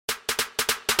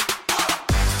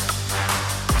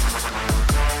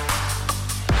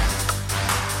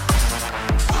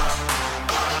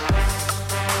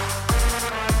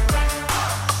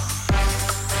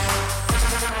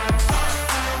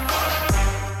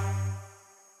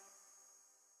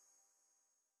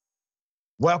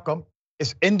Welcome.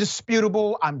 It's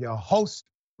indisputable. I'm your host,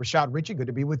 Rashad Ritchie. Good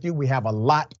to be with you. We have a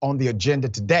lot on the agenda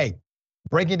today.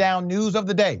 Breaking down news of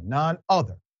the day, none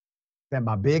other than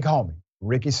my big homie,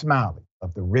 Ricky Smiley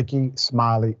of the Ricky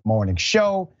Smiley Morning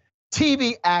Show,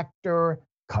 TV actor,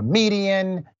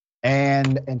 comedian,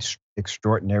 and an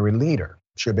extraordinary leader.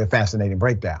 Should be a fascinating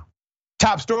breakdown.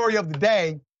 Top story of the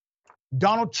day,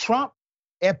 Donald Trump,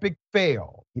 epic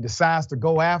fail. He decides to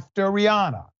go after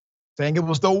Rihanna, saying it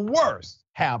was the worst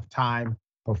halftime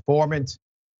performance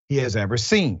he has ever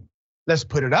seen. Let's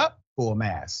put it up, full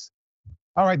mass.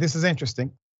 All right, this is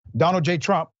interesting. Donald J.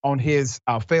 Trump on his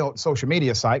failed social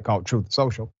media site called Truth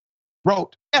Social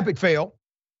wrote, epic fail.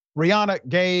 Rihanna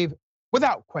gave,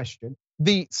 without question,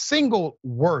 the single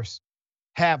worst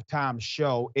halftime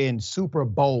show in Super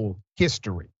Bowl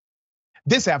history.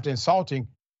 This after insulting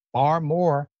far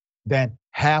more than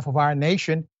half of our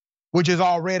nation, which is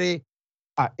already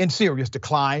in serious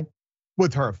decline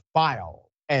with her foul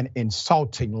and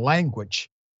insulting language.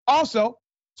 Also,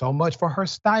 so much for her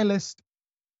stylist.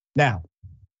 Now,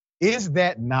 is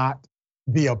that not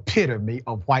the epitome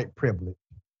of white privilege?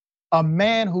 A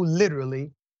man who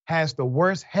literally has the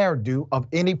worst hairdo of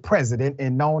any president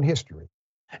in known history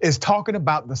is talking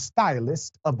about the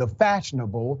stylist of the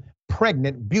fashionable,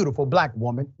 pregnant, beautiful black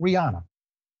woman, Rihanna.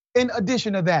 In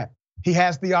addition to that, he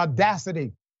has the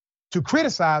audacity to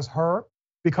criticize her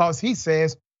because he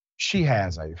says she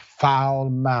has a foul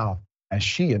mouth and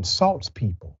she insults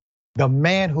people. The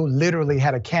man who literally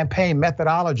had a campaign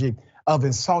methodology of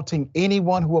insulting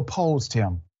anyone who opposed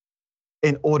him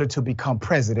in order to become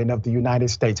president of the United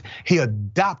States. He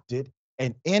adopted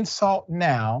an insult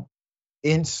now,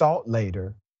 insult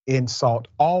later, insult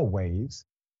always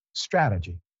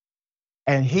strategy.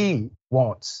 And he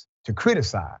wants to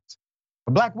criticize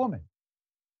a black woman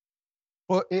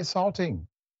for insulting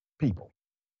people.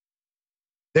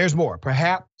 There's more.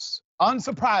 Perhaps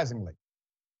unsurprisingly,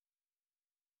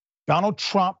 Donald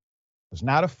Trump was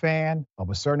not a fan of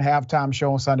a certain halftime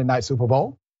show on Sunday Night Super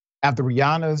Bowl. After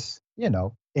Rihanna's,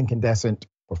 incandescent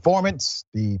performance,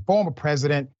 the former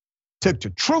president took to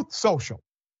Truth Social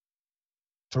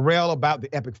to rail about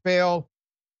the epic fail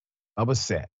of a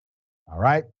set. All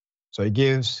right. So he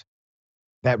gives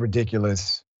that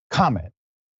ridiculous comment.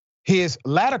 His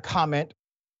latter comment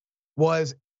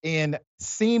was in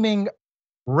seeming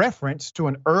reference to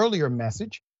an earlier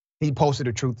message he posted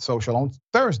to Truth Social on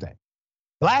Thursday,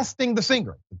 blasting the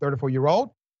singer, the 34-year-old,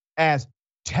 as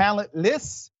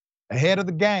talentless, ahead of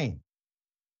the game.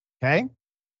 Okay,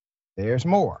 there's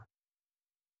more.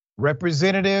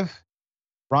 Representative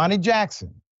Ronnie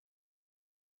Jackson,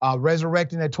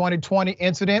 resurrecting a 2020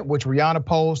 incident which Rihanna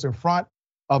posed in front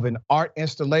of an art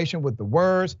installation with the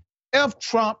words, F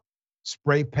Trump,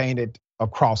 spray painted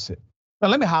across it. Now,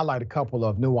 let me highlight a couple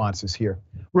of nuances here.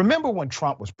 Remember when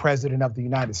Trump was president of the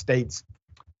United States,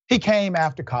 he came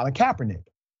after Colin Kaepernick.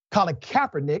 Colin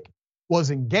Kaepernick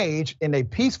was engaged in a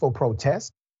peaceful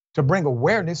protest to bring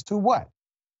awareness to what?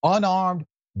 Unarmed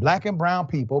black and brown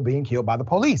people being killed by the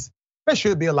police that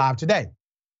should be alive today.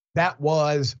 That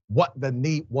was what the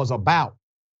knee was about.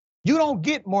 You don't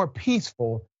get more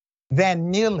peaceful than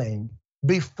kneeling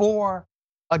before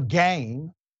a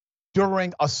game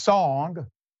during a song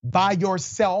by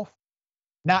yourself,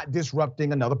 not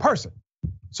disrupting another person.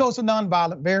 So it's a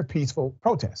nonviolent, very peaceful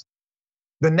protest.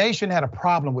 The nation had a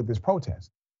problem with this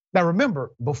protest. Now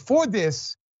remember, before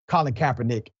this Colin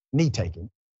Kaepernick knee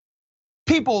taking,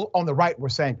 people on the right were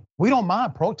saying, we don't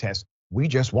mind protests, we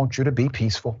just want you to be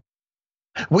peaceful.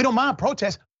 We don't mind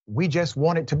protests, we just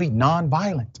want it to be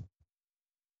nonviolent.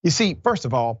 You see, first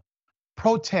of all,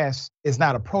 protest is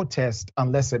not a protest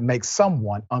unless it makes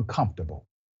someone uncomfortable.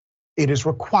 It is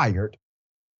required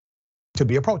to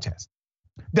be a protest.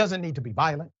 Doesn't need to be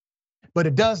violent, but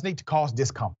it does need to cause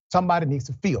discomfort. Somebody needs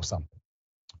to feel something.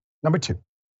 Number two,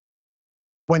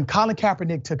 when Colin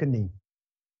Kaepernick took a knee,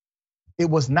 it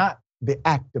was not the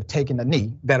act of taking a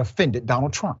knee that offended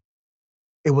Donald Trump.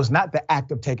 It was not the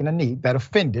act of taking a knee that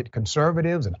offended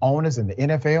conservatives and owners in the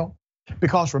NFL.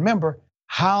 Because remember,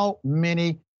 how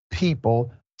many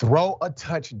people throw a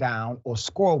touchdown or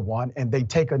score one and they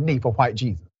take a knee for white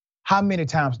Jesus? How many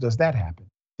times does that happen?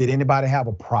 Did anybody have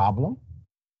a problem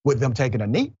with them taking a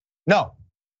knee? No,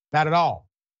 not at all.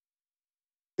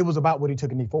 It was about what he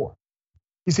took a knee for.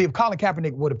 You see, if Colin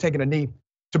Kaepernick would have taken a knee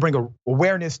to bring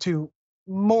awareness to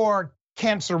more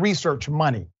cancer research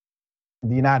money in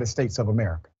the United States of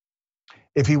America,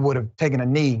 if he would have taken a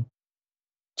knee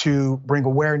to bring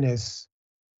awareness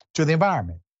to the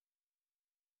environment,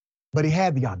 but he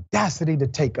had the audacity to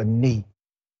take a knee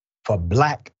for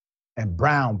black and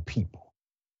brown people.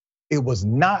 It was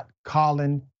not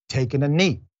Colin taking a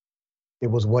knee. it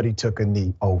was what he took a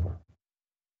knee over.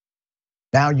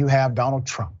 Now you have Donald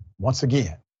Trump, once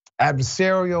again,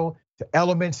 adversarial to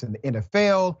elements in the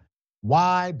NFL.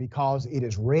 Why? Because it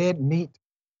is red meat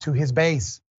to his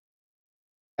base.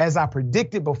 As I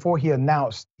predicted before he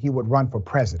announced he would run for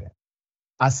president,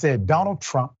 I said Donald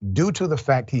Trump, due to the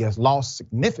fact he has lost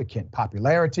significant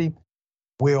popularity,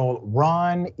 will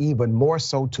run even more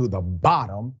so to the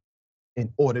bottom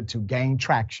in order to gain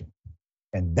traction.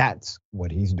 And that's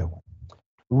what he's doing.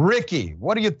 Ricky,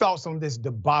 what are your thoughts on this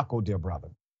debacle, dear brother?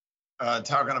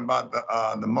 Talking about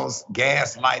the most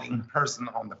gaslighting person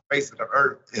on the face of the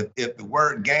earth. If the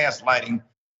word gaslighting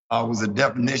was a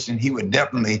definition, he would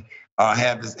definitely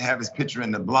have his picture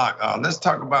in the block. Let's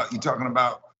talk about, you're talking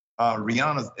about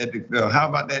Rihanna's epic fail. How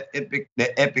about that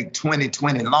epic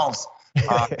 2020 loss?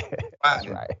 That's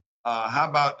right. How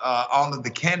about all of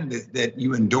the candidates that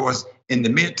you endorsed in the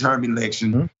midterm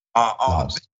election? How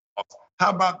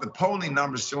about the polling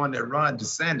numbers showing that Ron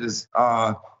DeSantis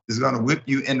is going to whip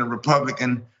you in the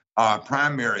Republican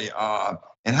primary?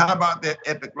 And how about that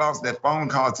epic loss, that phone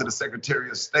call to the Secretary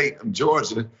of State of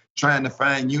Georgia trying to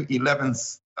find you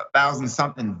 11,000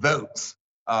 something votes,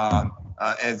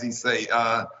 as he say.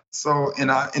 So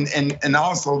and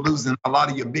also losing a lot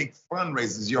of your big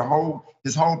fundraisers.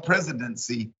 His whole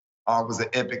presidency was an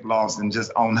epic loss, and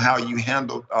just on how you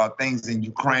handled things in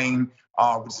Ukraine,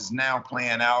 which is now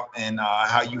playing out, and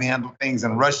how you handle things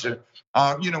in Russia.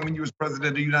 When you was president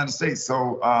of the United States.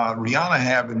 So Rihanna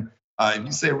having, if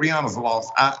you say Rihanna's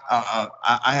lost,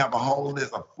 I have a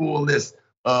full list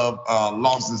of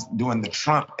losses during the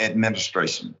Trump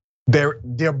administration.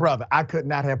 Dear brother, I could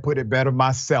not have put it better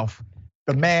myself.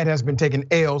 The man has been taking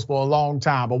L's for a long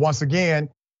time, but once again,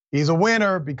 he's a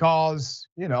winner because,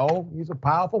 he's a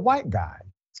powerful white guy.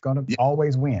 He's gonna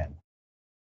always win.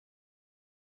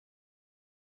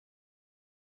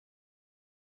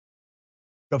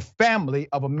 The family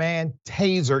of a man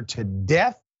tasered to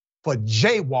death for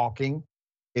jaywalking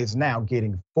is now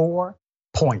getting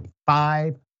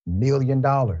 $4.5 million.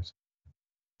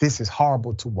 This is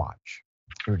horrible to watch.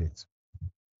 Here it is.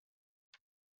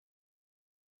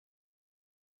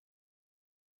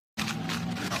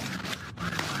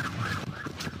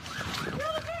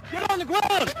 Get on the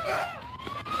ground!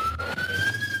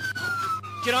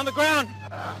 Get on the ground!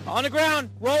 On the ground!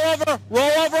 Roll over!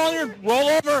 Roll over on your... Roll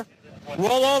over!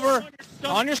 Roll over!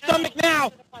 On your stomach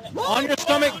now! On your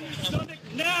stomach!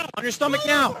 On your stomach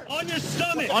now! On your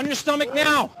stomach! On your stomach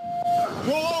now!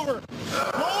 Roll over!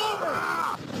 Roll over!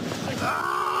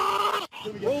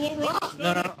 Roll over!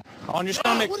 No. On your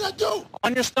stomach. What did I do?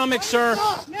 On your stomach, sir.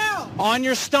 Now! On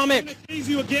your stomach. I'm gonna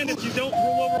you again if you don't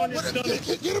roll over on your stomach.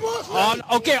 Get him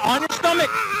off! Okay, on your stomach.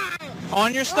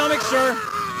 On your stomach, sir.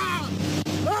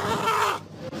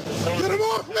 Get him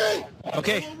off me!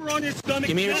 Okay. Roll over on your stomach.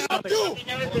 Give me your now. stomach.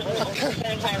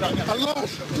 I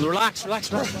lost. Relax. Relax.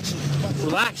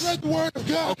 Spread the word of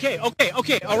God. Okay,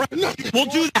 all right. We'll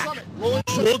do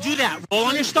that. Roll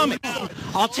on your stomach.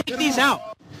 I'll take these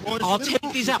out.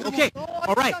 Okay,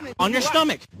 all right. On your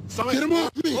stomach. Get him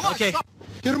off me. Okay.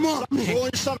 Get him off me. Roll on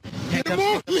your stomach. Get him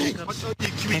off me.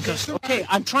 Handcuffs. Okay,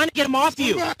 I'm trying to get him off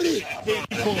you.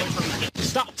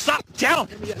 Stop. Down.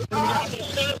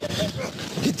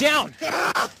 Get down. Show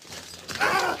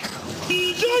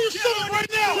your stomach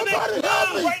right now.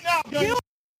 Right now.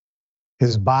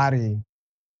 His body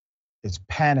is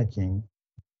panicking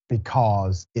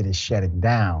because it is shutting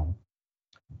down.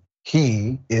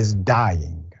 He is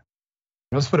dying.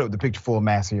 Let's put up the picture full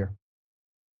mass here.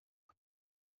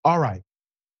 All right,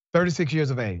 36 years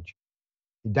of age.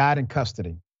 He died in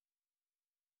custody.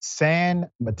 San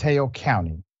Mateo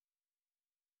County,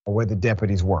 or where the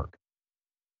deputies work.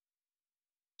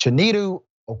 Chinedu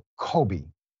Okobi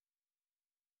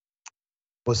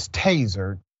was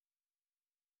tasered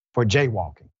for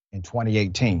jaywalking in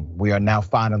 2018. We are now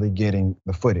finally getting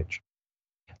the footage.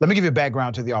 Let me give you a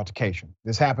background to the altercation.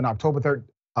 This happened October 3rd,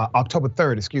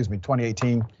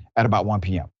 2018 at about 1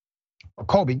 p.m.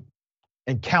 Okobi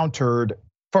encountered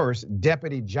first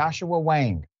Deputy Joshua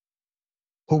Wang,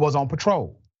 who was on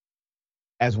patrol.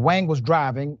 As Wang was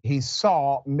driving, he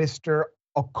saw Mr.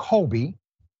 Okobi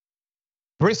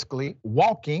briskly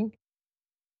walking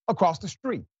across the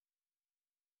street,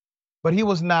 but he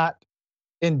was not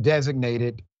in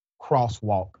designated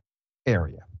crosswalk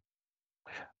area.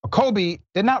 Okobi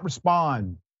did not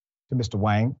respond to Mr.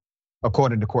 Wang,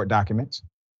 according to court documents,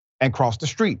 and crossed the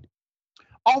street.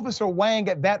 Officer Wang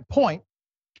at that point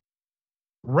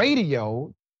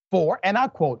radioed for, and I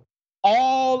quote,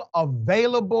 all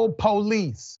available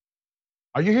police.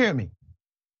 Are you hearing me?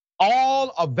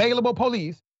 All available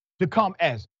police to come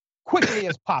as quickly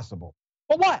as possible.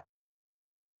 But what?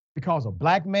 because a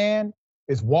black man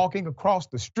is walking across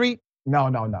the street.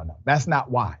 No. That's not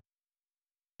why.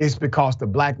 It's because the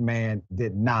black man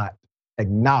did not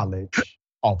acknowledge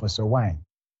Officer Wang.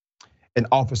 And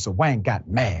Officer Wang got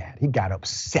mad. He got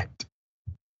upset.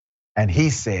 And he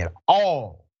said,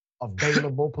 all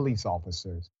available police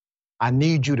officers, I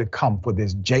need you to come for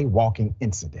this jaywalking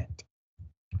incident.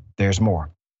 There's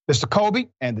more. Mr. Kobe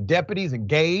and the deputies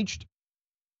engaged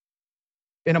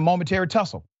in a momentary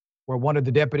tussle where one of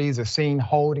the deputies is seen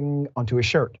holding onto his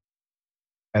shirt.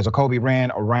 As Kobe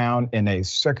ran around in a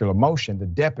circular motion, the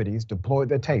deputies deployed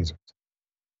their tasers,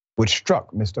 which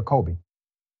struck Mr. Kobe,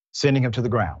 sending him to the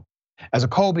ground. As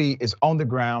Kobe is on the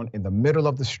ground in the middle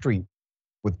of the street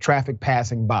with traffic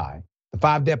passing by, the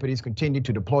 5 deputies continued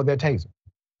to deploy their taser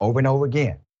over and over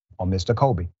again on Mr.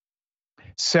 Kobe.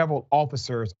 Several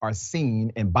officers are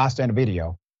seen in bystander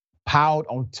video piled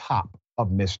on top of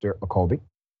Mr. Kobe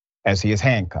as he is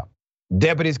handcuffed.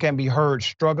 Deputies can be heard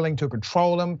struggling to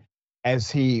control him as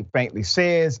he faintly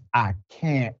says, I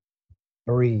can't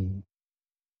breathe.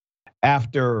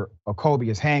 After Kobe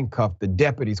is handcuffed, the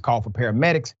deputies call for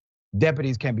paramedics.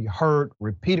 Deputies can be heard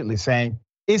repeatedly saying,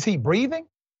 is he breathing?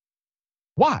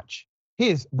 Watch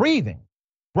his breathing.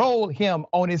 Roll him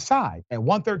on his side. At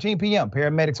 1:13 p.m.,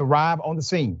 paramedics arrive on the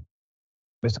scene.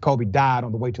 Mr. Kobe died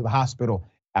on the way to the hospital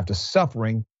after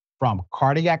suffering from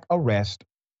cardiac arrest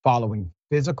following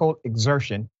physical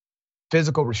exertion,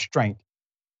 physical restraint,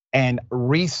 and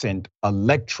recent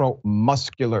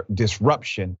electromuscular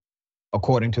disruption,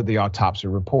 according to the autopsy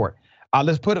report.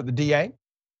 Let's put up the DA,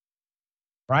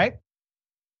 right?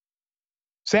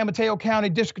 San Mateo County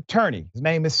District Attorney, his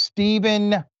name is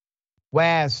Stephen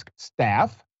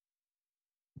Wagstaff,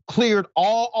 cleared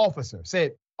all officers,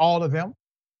 said all of them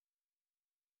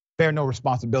bear no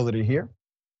responsibility here,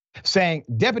 saying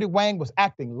Deputy Wang was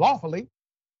acting lawfully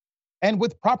and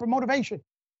with proper motivation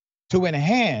to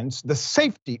enhance the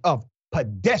safety of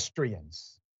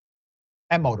pedestrians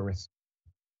and motorists.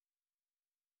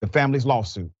 The family's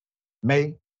lawsuit,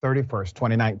 May 31st,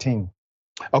 2019.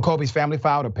 Kobe's family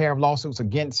filed a pair of lawsuits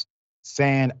against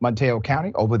San Mateo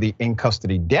County over the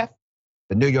in-custody death.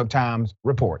 The New York Times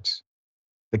reports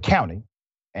the county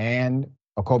and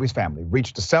Kobe's family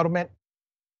reached a settlement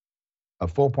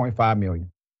of $4.5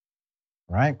 million,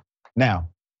 right? Now,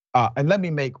 and let me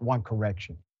make one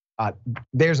correction.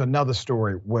 There's another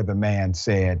story where the man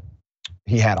said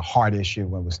he had a heart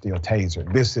issue and was still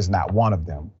tasered. This is not one of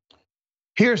them.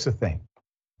 Here's the thing.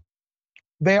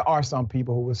 There are some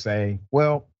people who will say,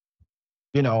 well,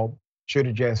 should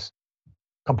have just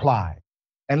complied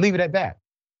and leave it at that.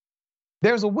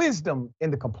 There's a wisdom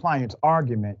in the compliance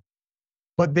argument,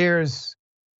 but there's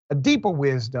a deeper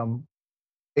wisdom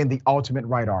in the ultimate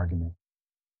right argument.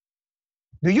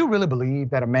 Do you really believe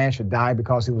that a man should die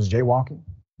because he was jaywalking?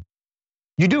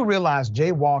 You do realize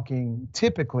jaywalking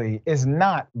typically is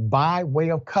not by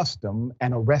way of custom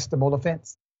an arrestable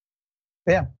offense.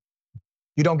 Yeah,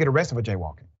 you don't get arrested for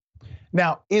jaywalking.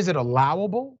 Now, is it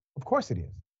allowable? Of course it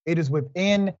is. It is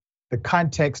within the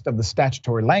context of the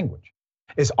statutory language.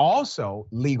 It's also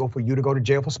legal for you to go to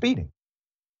jail for speeding.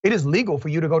 It is legal for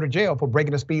you to go to jail for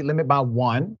breaking the speed limit by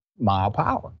 1 mile per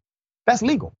hour. That's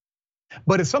legal.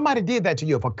 But if somebody did that to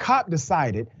you, if a cop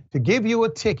decided to give you a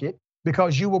ticket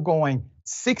because you were going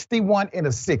 61 in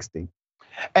a 60,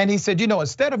 and he said,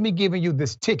 instead of me giving you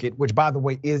this ticket, which by the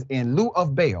way is in lieu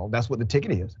of bail, that's what the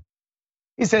ticket is.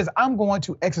 He says, I'm going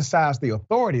to exercise the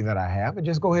authority that I have and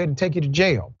just go ahead and take you to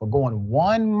jail for going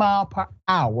 1 mile per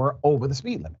hour over the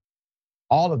speed limit.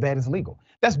 All of that is legal.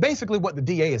 That's basically what the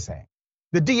DA is saying.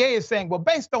 The DA is saying, well,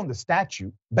 based on the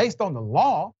statute, based on the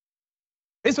law,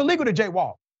 it's illegal to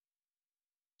jaywalk.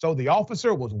 So the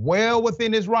officer was well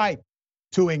within his right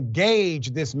to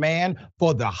engage this man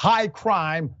for the high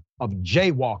crime of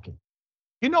jaywalking.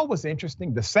 You know what's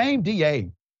interesting? The same DA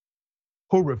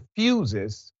who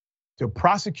refuses to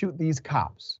prosecute these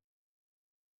cops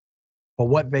for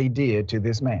what they did to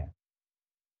this man.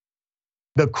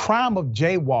 The crime of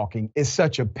jaywalking is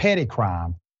such a petty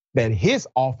crime that his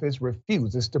office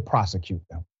refuses to prosecute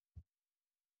them.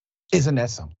 Isn't that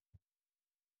something?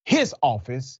 His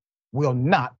office will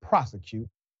not prosecute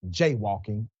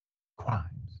jaywalking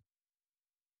crimes.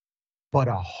 But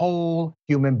a whole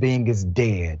human being is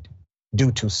dead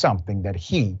due to something that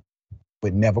he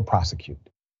would never prosecute.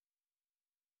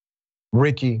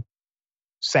 Ricky,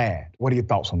 sad. What are your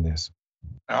thoughts on this?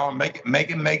 Make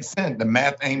it make sense. The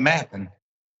math ain't mathing.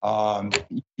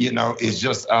 It's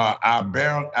just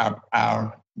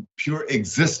our pure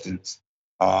existence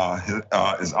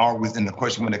is always in the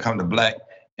question when it comes to black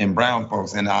and brown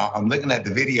folks. And I'm looking at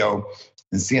the video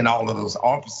and seeing all of those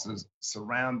officers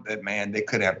surround that man. They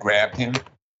could have grabbed him.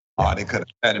 They could have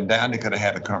sat him down. They could have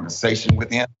had a conversation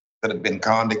with him. Could have been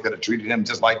calm. They could have treated him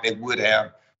just like they would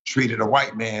have treated a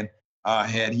white man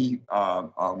had he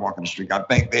walking the street. I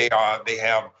think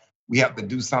we have to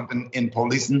do something in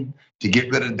policing to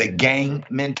get rid of the gang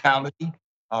mentality.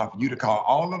 For you to call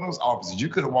all of those officers, you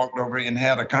could have walked over and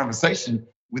had a conversation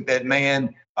with that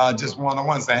man just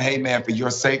one-on-one, saying, "Hey, man, for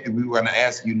your safety, we were going to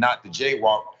ask you not to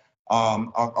jaywalk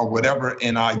or whatever."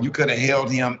 And you could have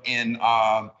held him in.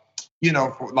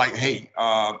 For like, hey,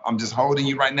 I'm just holding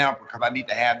you right now because I need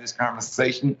to have this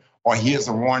conversation, or here's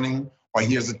a warning, or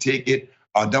here's a ticket,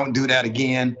 or don't do that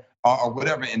again, or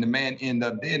whatever. And the man ended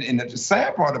up dead. And the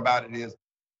sad part about it is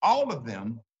all of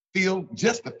them feel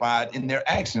justified in their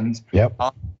actions. Yep.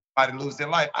 To lose their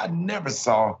life. I never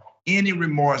saw any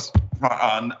remorse,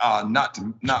 not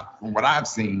from what I've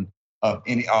seen of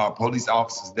any police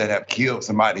officers that have killed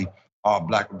somebody,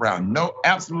 black or brown. No,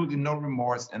 absolutely no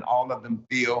remorse, and all of them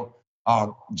feel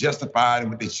justified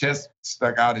with their chest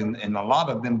stuck out, and a lot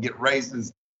of them get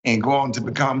raises and go on to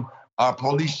become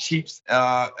police chiefs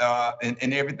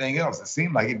and everything else. It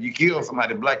seems like if you kill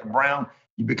somebody black or brown,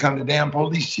 you become the damn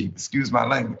police chief. Excuse my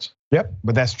language. Yep,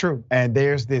 but that's true. And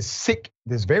there's this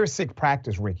very sick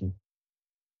practice, Ricky.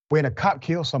 When a cop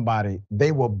kills somebody,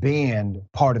 they will bend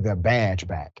part of their badge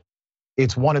back.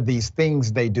 It's one of these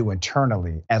things they do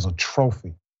internally as a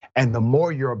trophy. And the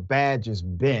more your badge is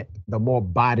bent, the more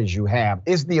bodies you have.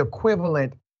 It's the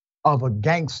equivalent of a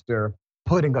gangster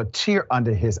putting a tear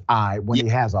under his eye when he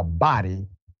has a body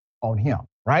on him,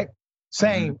 right?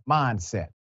 Same mindset.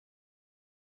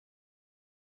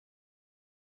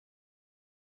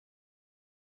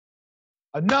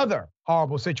 Another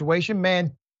horrible situation,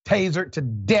 man tasered to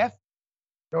death,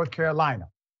 North Carolina.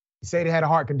 He said he had a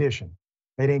heart condition.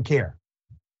 They didn't care.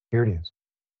 Here it is.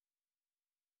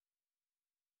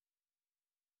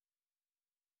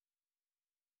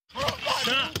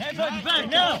 Stop. Hands on your back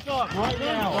now. Right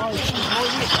now.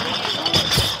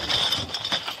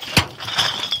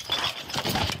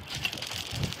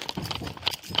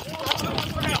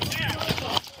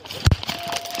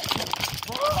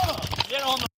 Get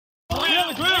on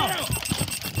the ground.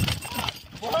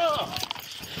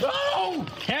 No!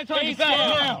 Hands on your back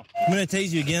now. I'm gonna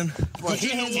tase you again. Put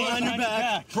your hands behind your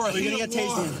back. Bro, you're gonna get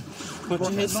tased. Put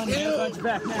your hands on your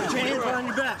back now. Put your hands behind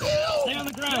your back. Stay on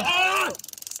the ground.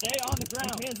 Stay on the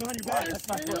ground. Hands behind your back. That's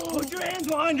my foot. Put your hands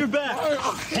behind your back.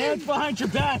 Hands behind your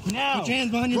back now. Put your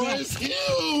hands behind your back.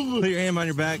 Put your hand behind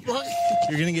your back.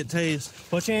 You're gonna get tased.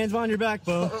 Put your hands behind your back,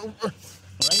 Bo. Right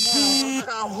now.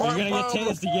 You're gonna get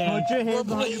tased again. Put your hands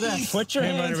behind your back. Put your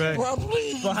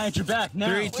hands behind your back now.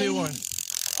 3, 2, 1.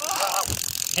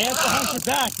 Hands behind your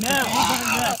back now. Hands behind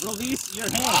your back. Release your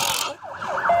hands.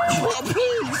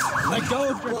 Let go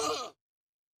of your.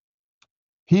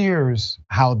 Here's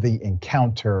how the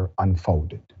encounter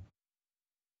unfolded.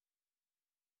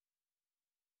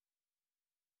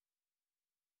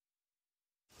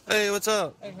 Hey, what's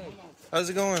up? Hey. How's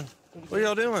it going? What are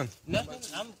y'all doing? Nothing.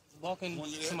 I'm walking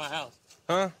to my house.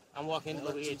 Huh? I'm walking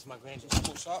over here to my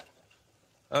grandparents.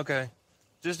 Okay.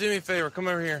 Just do me a favor. Come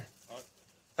over here.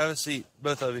 Have a seat,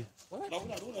 both of you. What? No, we're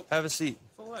not doing that. Have a seat.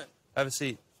 For what? Have a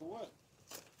seat. For what?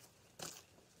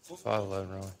 5'11",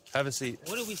 really. Have a seat.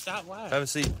 What did we stop? Why? Have a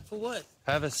seat. For what?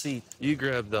 Have a seat. You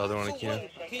grab the other one again.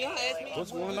 Can y'all ask me?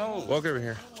 What's going on? Walk over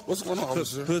here. What's going on,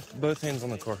 officer? Put both hands on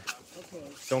the car. Okay.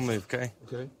 Don't move, okay?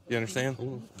 Okay. You understand?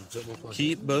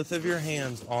 Keep both of your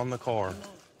hands on the car.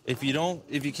 If you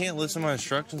can't listen to my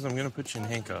instructions, I'm gonna put you in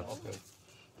handcuffs. Okay.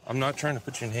 I'm not trying to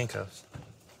put you in handcuffs.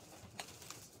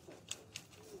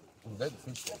 Okay.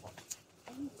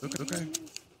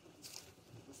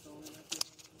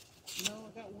 No, I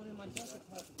got one in my jacket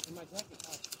pocket.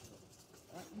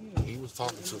 He was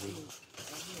talking to me.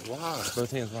 Why?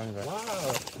 Both hands behind your back.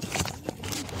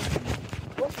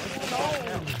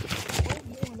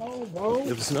 Why?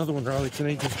 If it's another one, Riley, can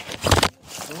he just...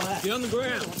 Get on the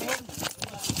ground.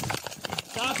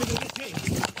 Stop it.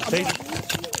 Take...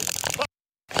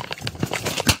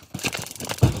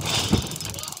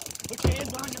 Put your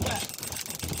hands behind your back.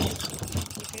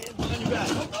 Put your hands behind your back.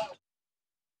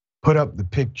 Put up the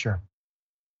picture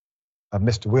of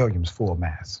Mr. Williams' full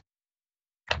mask.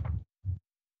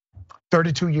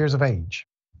 32 years of age.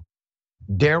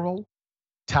 Daryl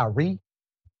Tyree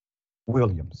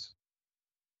Williams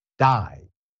died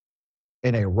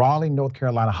in a Raleigh, North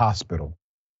Carolina hospital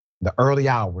in the early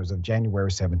hours of January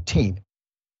 17th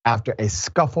after a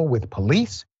scuffle with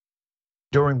police,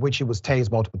 during which he was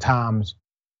tased multiple times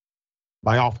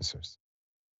by officers.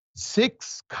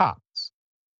 6 cops,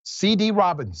 C.D.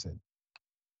 Robinson,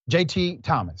 J.T.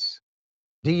 Thomas,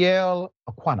 D.L.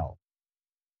 Aquino,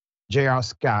 J.R.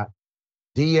 Scott,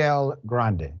 D.L.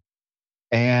 Grande,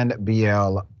 and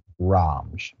BL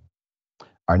Ramj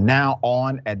are now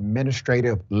on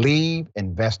administrative leave.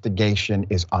 Investigation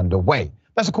is underway.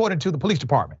 That's according to the police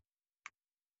department.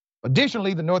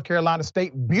 Additionally, the North Carolina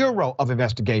State Bureau of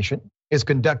Investigation is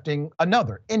conducting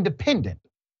another independent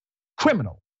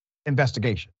criminal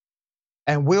investigation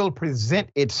and will present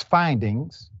its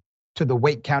findings to the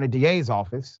Wake County DA's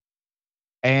office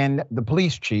and the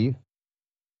police chief,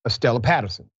 Estella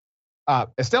Patterson.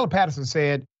 Estella Patterson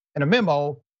said in a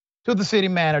memo to the city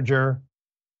manager,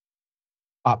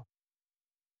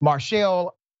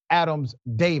 Marshall Adams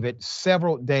David,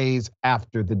 several days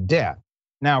after the death.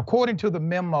 Now, according to the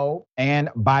memo and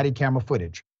body camera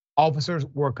footage, officers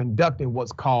were conducting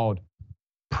what's called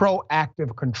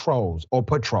proactive controls or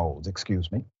patrols,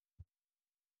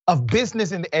 of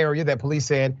business in the area that police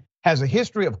said has a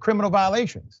history of criminal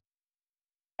violations.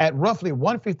 At roughly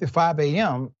 1:55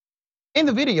 a.m., in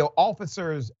the video,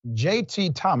 officers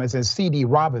J.T. Thomas and C.D.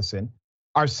 Robinson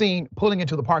are seen pulling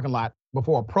into the parking lot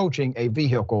before approaching a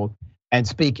vehicle and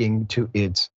speaking to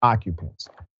its occupants.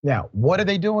 Now, what are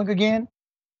they doing again?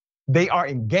 They are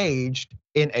engaged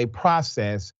in a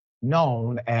process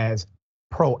known as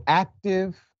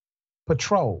proactive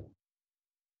patrol.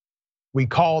 We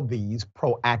call these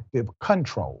proactive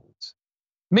controls,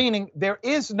 meaning there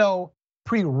is no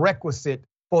prerequisite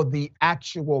for the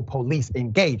actual police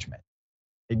engagement.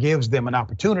 It gives them an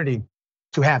opportunity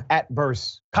to have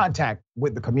adverse contact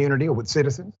with the community or with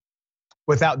citizens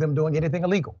without them doing anything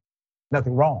illegal,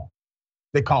 nothing wrong.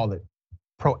 They call it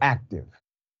proactive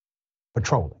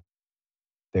patrolling.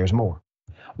 There's more.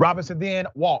 Robinson then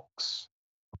walks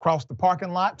across the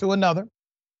parking lot to another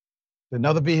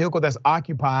vehicle that's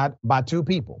occupied by two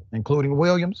people, including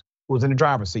Williams, who was in the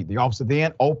driver's seat. The officer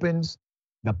then opens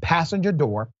the passenger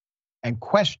door and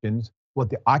questions what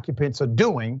the occupants are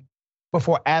doing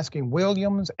before asking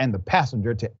Williams and the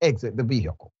passenger to exit the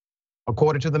vehicle.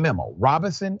 According to the memo,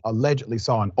 Robinson allegedly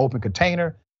saw an open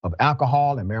container of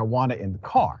alcohol and marijuana in the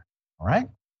car, all right?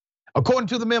 According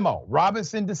to the memo,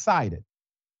 Robinson decided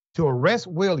to arrest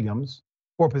Williams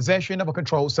for possession of a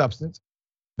controlled substance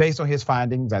based on his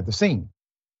findings at the scene.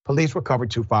 Police recovered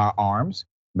 2 firearms,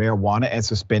 marijuana and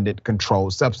suspected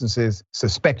controlled substances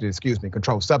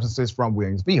from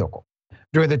Williams' vehicle.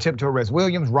 During the attempt to arrest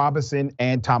Williams, Robinson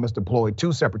and Thomas deployed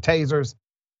 2 separate tasers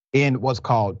in what's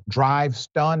called drive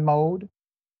stun mode,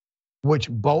 which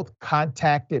both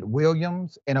contacted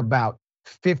Williams in about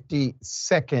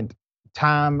 50-second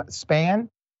time span,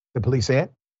 the police said.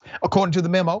 According to the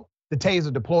memo, the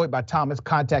taser deployed by Thomas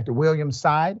contacted Williams'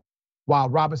 side, while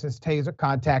Robinson's taser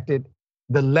contacted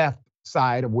the left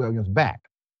side of Williams' back.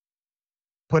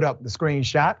 Put up the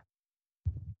screenshot.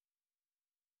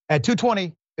 At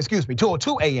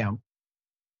 2:02 a.m.,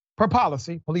 per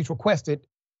policy, police requested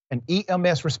an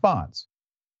EMS response.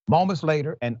 Moments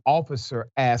later, an officer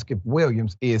asked if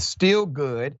Williams is still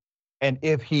good and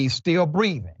if he's still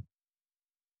breathing.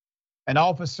 An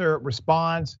officer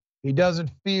responds, he doesn't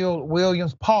feel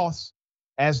Williams' pulse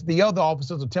as the other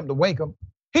officers attempt to wake him.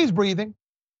 He's breathing.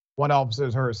 One officer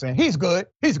is heard saying, he's good.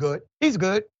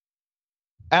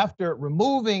 After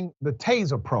removing the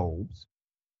taser probes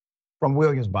from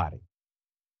Williams' body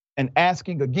and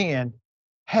asking again,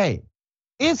 hey,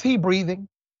 is he breathing?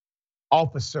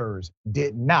 Officers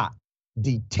did not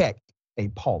detect a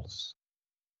pulse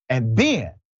and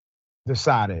then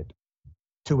decided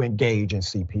to engage in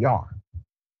CPR.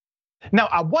 Now,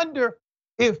 I wonder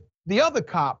if the other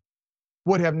cop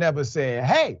would have never said,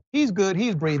 hey, he's good,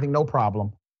 he's breathing, no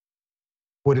problem.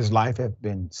 Would his life have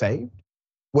been saved?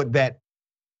 Would that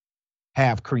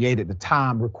have created the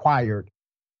time required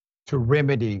to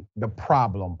remedy the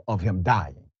problem of him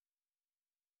dying?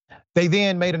 They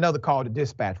then made another call to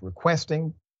dispatch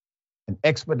requesting an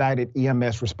expedited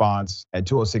EMS response at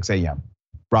 2:06 a.m.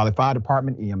 Raleigh Fire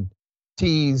Department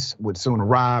EMTs would soon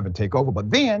arrive and take over, but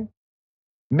then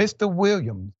Mr.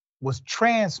 Williams was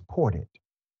transported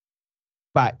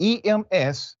by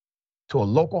EMS to a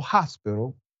local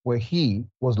hospital where he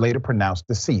was later pronounced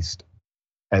deceased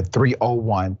at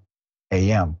 3:01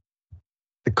 a.m.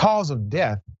 The cause of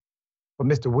death for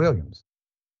Mr. Williams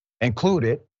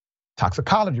included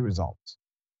toxicology results.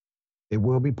 It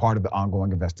will be part of the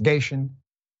ongoing investigation,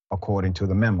 according to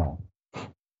the memo.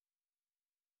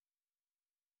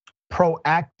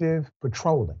 Proactive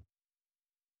patrolling.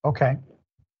 Okay.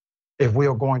 If we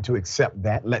are going to accept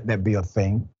that, let that be a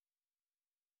thing.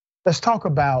 Let's talk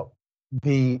about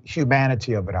the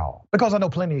humanity of it all. Because I know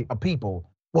plenty of people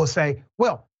will say,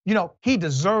 well, he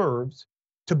deserves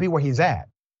to be where he's at.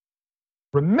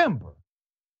 Remember,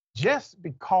 just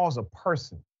because a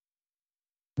person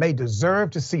may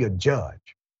deserve to see a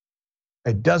judge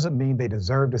it doesn't mean they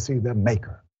deserve to see their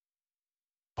maker.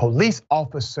 Police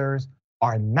officers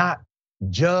are not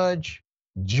judge,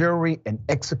 jury, and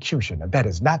executioner. That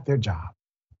is not their job.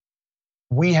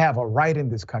 We have a right in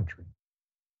this country,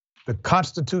 the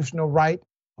constitutional right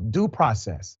of due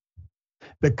process,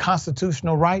 the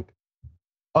constitutional right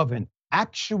of an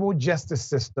actual justice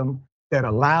system that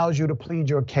allows you to plead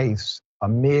your case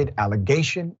amid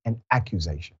allegation and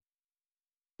accusation.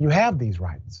 You have these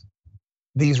rights.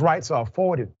 These rights are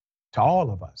afforded to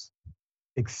all of us,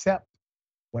 except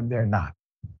when they're not.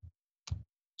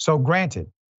 So granted,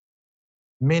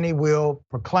 many will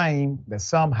proclaim that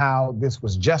somehow this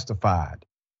was justified.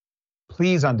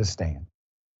 Please understand,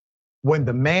 when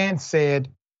the man said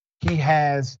he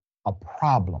has a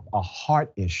problem, a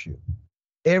heart issue,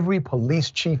 every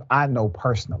police chief I know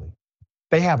personally,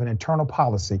 they have an internal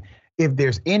policy. If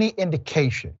there's any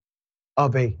indication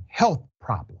of a health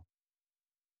problem,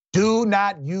 do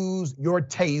not use your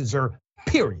taser,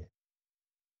 period.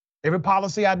 Every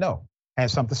policy I know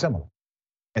has something similar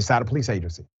inside a police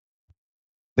agency.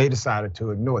 They decided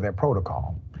to ignore that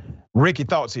protocol. Ricky,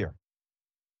 thoughts here?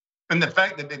 And the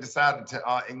fact that they decided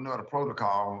to ignore the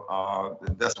protocol,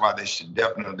 that's why they should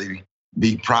definitely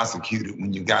be prosecuted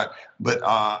when you got. But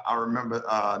I remember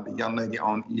the young lady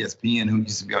on ESPN who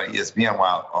used to be on ESPN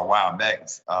a while back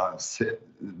said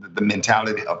the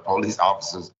mentality of police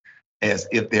officers as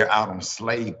if they're out on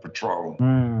slave patrol.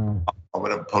 Or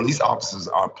whatever. Police officers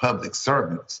are public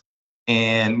servants.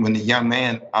 And when the young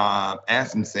man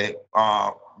asked him, said,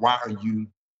 why are you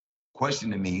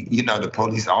questioning me? You know, the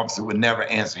police officer would never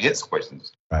answer his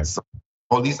questions. Right. So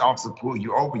police officer pull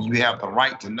you over, you have the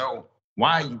right to know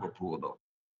why you were pulled over,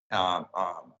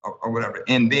 or whatever.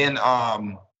 And then,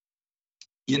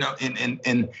 you know,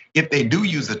 and if they do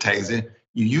use a taser,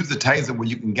 you use a taser where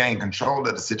you can gain control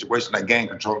of the situation, like gain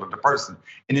control of the person.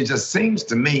 And it just seems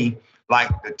to me like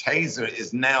the taser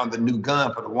is now the new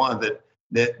gun for the ones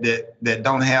that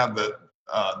don't have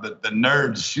the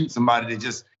nerve to shoot somebody. They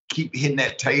just keep hitting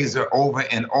that taser over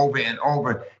and over and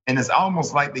over. And it's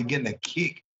almost like they're getting a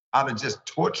kick out of just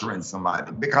torturing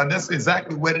somebody, because that's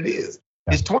exactly what it is.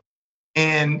 Yeah. It's torture.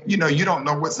 And you know, you don't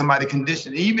know what somebody's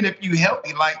condition, even if you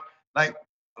healthy,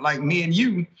 like me and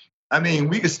you, I mean,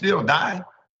 we could still die.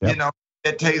 Yep. You know,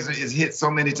 that taser is hit so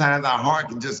many times, our heart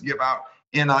can just give out.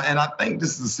 And I think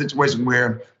this is a situation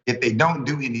where if they don't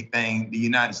do anything, the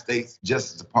United States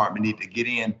Justice Department need to get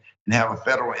in and have a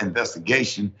federal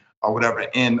investigation or whatever.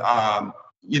 And,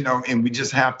 you know, and we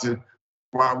just have to,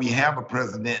 while we have a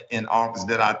president in office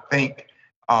that I think,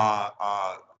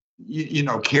 you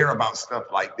know, care about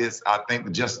stuff like this, I think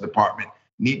the Justice Department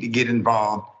need to get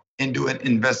involved and do an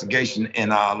investigation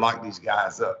and lock these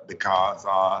guys up, because,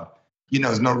 you know,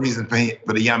 there's no reason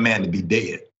for the young man to be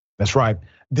dead. That's right.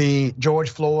 The George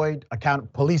Floyd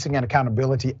Policing and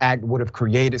Accountability Act would have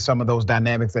created some of those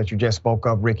dynamics that you just spoke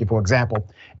of, Ricky. For example,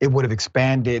 it would have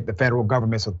expanded the federal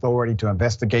government's authority to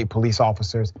investigate police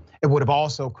officers. It would have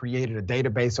also created a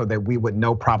database so that we would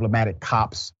know problematic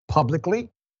cops publicly.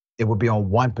 It would be on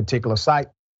one particular site.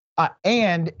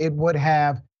 And it would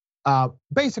have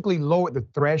basically lowered the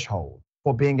threshold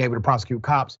for being able to prosecute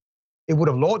cops. It would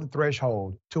have lowered the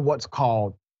threshold to what's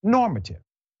called normative,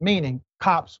 meaning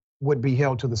cops would be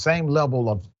held to the same level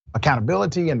of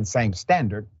accountability and the same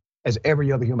standard as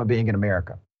every other human being in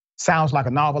America. Sounds like a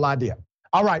novel idea.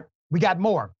 All right, we got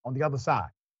more on the other side.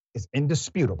 It's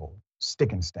indisputable.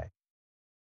 Stick and stay.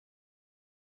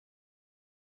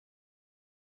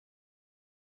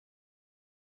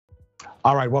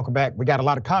 All right, welcome back. We got a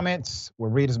lot of comments. We'll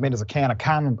read as many as I can.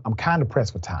 I'm kind of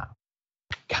pressed for time.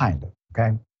 Kind of,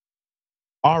 okay?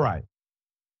 All right.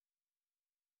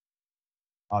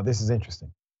 Oh, this is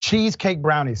interesting. Cheesecake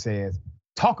Brownie says,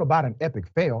 talk about an epic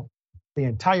fail. The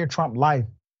entire Trump life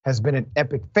has been an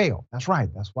epic fail. That's right,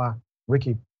 that's why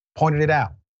Ricky pointed it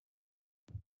out.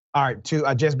 All right,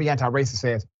 to Just Be Anti-Racist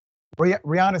says,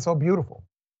 Rihanna is so beautiful,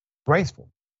 graceful,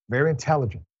 very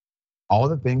intelligent, all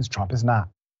the things Trump is not.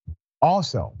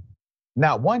 Also,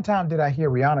 not one time did I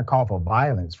hear Rihanna call for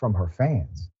violence from her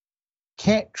fans.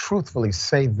 Can't truthfully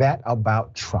say that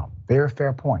about Trump. Very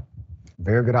fair point,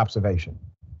 very good observation.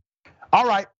 All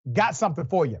right, got something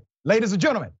for you. Ladies and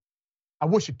gentlemen, I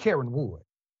wish you Karen would.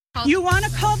 You want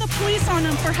to call the police on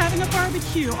them for having a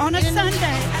barbecue on a Sunday.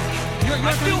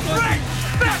 I feel free!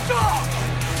 Back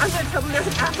off! I'm going to tell them there's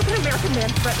an African-American man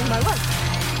threatening my life.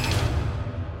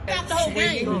 That's the whole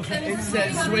game. It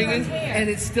says swinging, and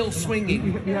it's still swinging.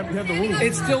 You have the rules.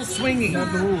 It's still swinging.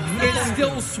 It's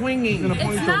still swinging.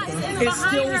 It's not. It's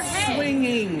still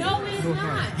swinging. No, it's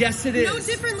not. Yes, it is. No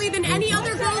differently than any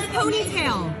other girl's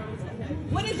ponytail.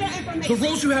 What is that information? The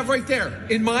rules you have right there.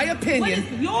 In my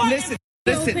opinion, listen.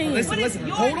 Listen.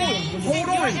 Hold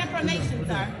on. Information,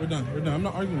 sir. We're done. I'm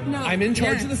not arguing with you. No. I'm in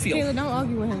charge of the field. Taylor, don't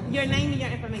argue with him. Your name and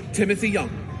your information. Timothy Young.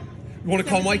 You want to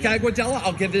call Mike Aguadella?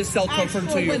 I'll give his cell phone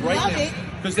to you right now.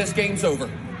 Because this game's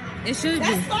over. It should be.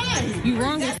 That's fine. You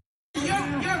wrong.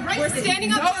 We're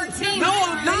standing up for our team. No,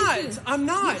 I'm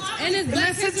not. And it's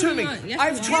Listen to me.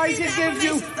 I've tried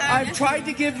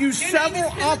to give you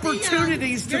several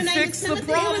opportunities to fix the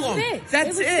problem.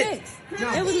 That's it.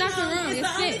 It was nothing wrong.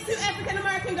 It's only 2 African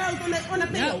American girls on the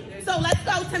field. So let's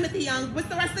go, Timothy Young. What's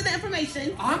the rest of the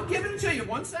information? I'm giving it to you.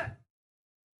 One sec.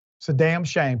 It's a damn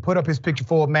shame. Put up his picture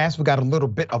full of masks. We got a little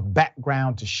bit of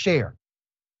background to share.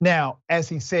 Now, as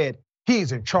he said,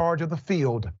 he's in charge of the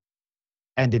field.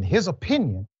 And in his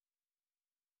opinion,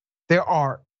 there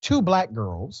are 2 black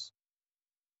girls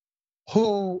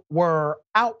who were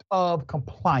out of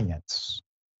compliance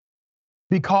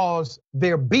because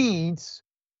their beads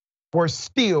were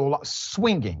still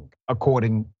swinging,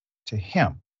 according to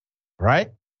him,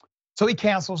 right? So he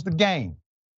cancels the game.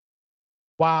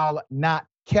 While not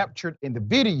captured in the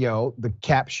video, the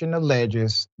caption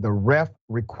alleges the ref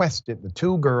requested the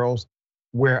 2 girls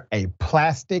wear a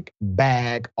plastic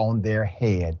bag on their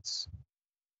heads.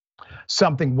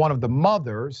 Something one of the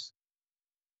mothers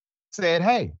said,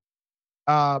 hey,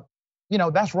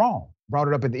 that's wrong. Brought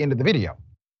it up at the end of the video.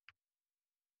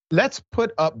 Let's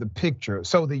put up the picture.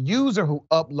 So the user who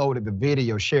uploaded the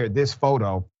video shared this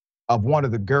photo of one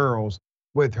of the girls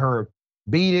with her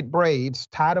beaded braids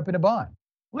tied up in a bun.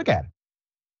 Look at it.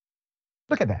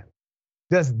 Look at that.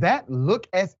 Does that look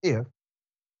as if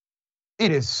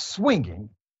it is swinging,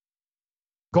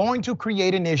 going to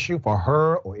create an issue for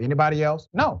her or anybody else?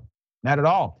 No, not at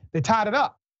all. They tied it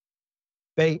up.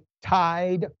 They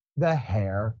tied the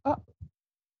hair up.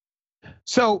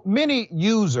 So many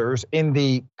users in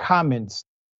the comments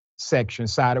section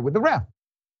sided with the ref,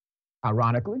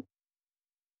 ironically,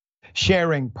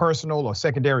 sharing personal or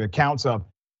secondary accounts of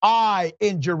eye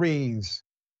injuries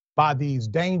by these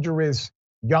dangerous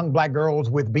young black girls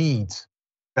with beads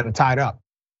that are tied up.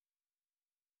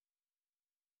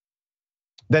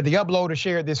 That the uploader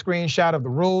shared this screenshot of the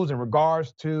rules in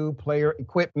regards to player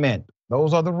equipment.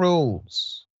 Those are the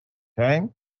rules, okay?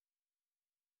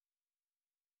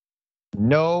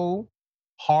 No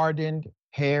hardened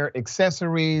hair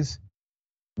accessories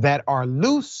that are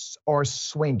loose or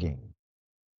swinging.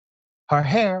 Her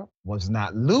hair was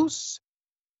not loose.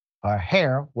 Her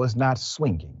hair was not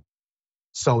swinging.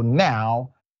 So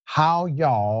now, how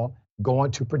y'all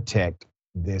going to protect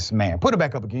this man? Put it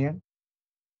back up again.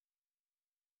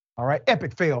 All right,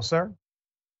 epic fail, sir.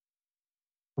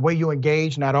 The way you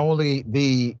engage not only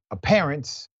the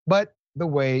parents, but the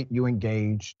way you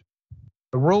engaged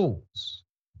the rules.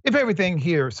 If everything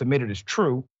here submitted is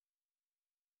true,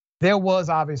 there was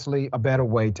obviously a better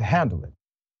way to handle it.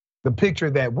 The picture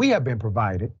that we have been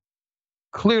provided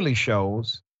clearly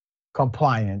shows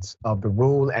compliance of the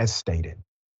rule as stated.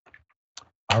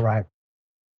 All right,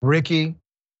 Ricky,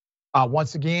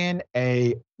 once again,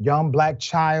 a young black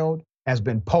child has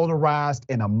been polarized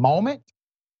in a moment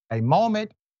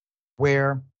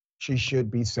where she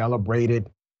should be celebrated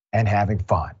and having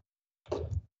fun.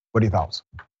 What are your thoughts?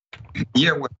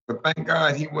 Yeah, well, thank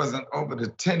God he wasn't over the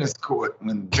tennis court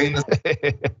when Venus.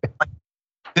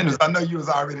 I know you was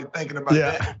already thinking about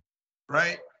that,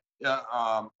 right? Yeah,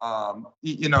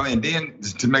 and then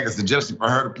to make a suggestion for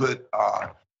her to put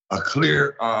a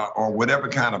clear or whatever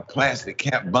kind of plastic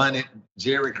cap, bonnet,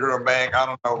 jerry curl bag, I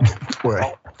don't know,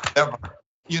 whatever,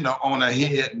 on her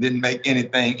head didn't make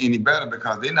anything any better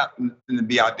because they're not going to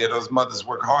be out there. Those mothers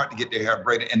work hard to get their hair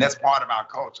braided, and that's part of our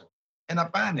culture. And I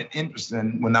find it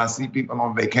interesting when I see people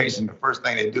on vacation, the first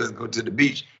thing they do is go to the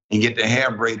beach and get their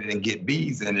hair braided and get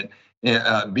beads in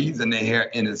it, beads in their hair.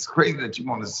 And it's crazy that you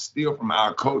want to steal from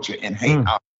our culture and hate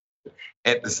our culture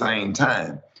at the same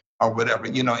time or whatever,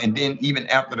 and then even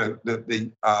after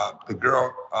the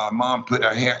girl mom put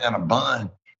her hair in a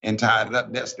bun and tied it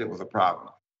up, that still was a problem.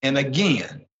 And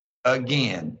again,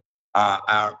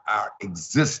 our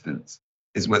existence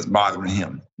is what's bothering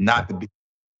him, not the beat.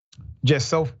 It's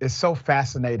so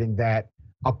fascinating that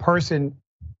a person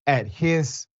at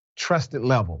his trusted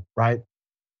level, right,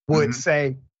 would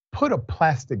say, put a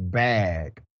plastic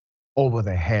bag over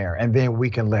the hair and then we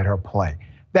can let her play.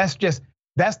 That's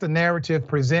the narrative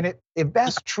presented. If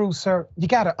that's true, sir, you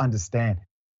gotta understand.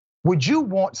 Would you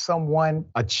want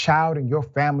a child in your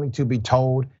family to be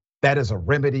told that is a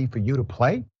remedy for you to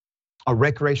play a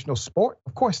recreational sport?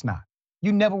 Of course not.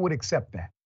 You never would accept that.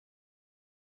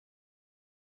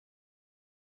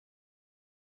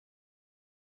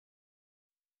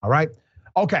 All right,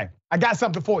 okay, I got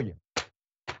something for you.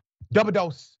 Double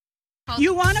dose.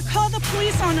 You want to call the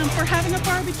police on them for having a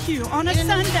barbecue on a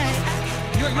Sunday.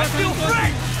 I feel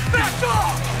free! Back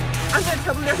off! I'm going to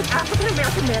tell them there's an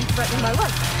African-American man threatening my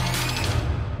life.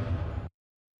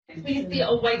 Please be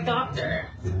a white doctor.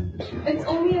 It's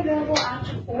only available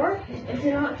after 4. If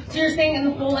you're not... So you're saying in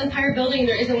the whole entire building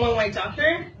there isn't one white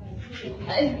doctor?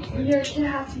 Your kid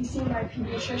has to be seen by a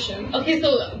pediatrician. Okay,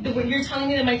 so you're telling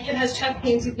me that my kid has chest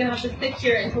pains, he's gonna have to sit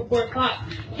here until 4 o'clock.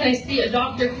 Can I see a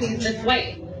doctor, please, that's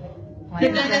white?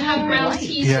 That doesn't have brown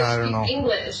teeth or speaks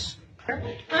English.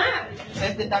 Huh?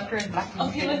 If the doctor is black,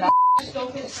 okay, let's so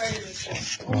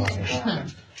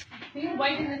concerned. Being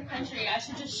white in this country, I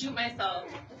should just shoot myself.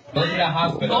 Go to the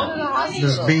hospital. Go to the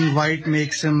hospital. Being white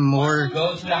makes him more.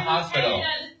 Go to the hospital.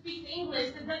 Speak English.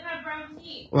 It doesn't have brown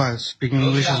teeth. Well, speaking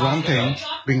English is one thing.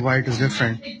 Being white is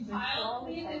different.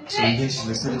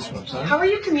 How are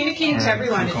you communicating to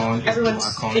everyone if everyone's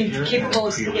incapable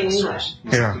of speaking English?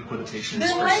 Yeah.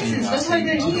 They're licensed. That's why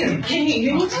they're here.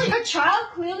 You need to... Your child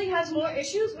clearly has more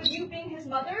issues with you being his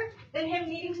mother than him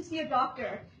needing to see a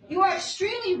doctor. You are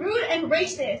extremely rude and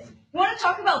racist. You want to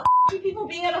talk about people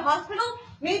being at a hospital?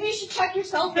 Maybe you should check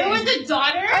yourself. There was a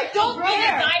daughter. I don't girl care.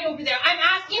 that died over there. I'm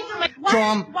asking for my.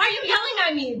 Why are you yelling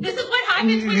at me? This is what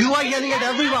happens. When You are yelling at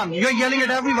everyone. You are yelling at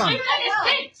everyone.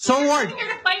 So what? You're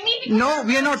here to fight me. No,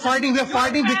 we are not fighting. We are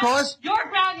fighting because. You're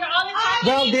brown. You're all entitled.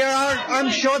 Well, there are.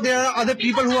 I'm sure there are other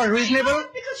people who are reasonable.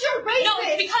 Because you're racist. No,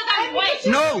 it's because I'm white.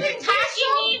 No. You're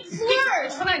attacking me.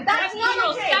 Slurs. That's not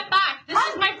okay. Step back. This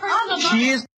is my personal. She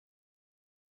is.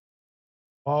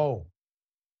 Oh,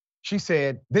 she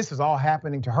said this is all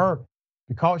happening to her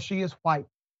because she is white.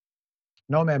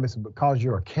 No, ma'am, it's because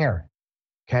you're a Karen.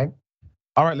 Okay.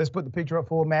 All right, let's put the picture up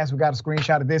full mass. We got a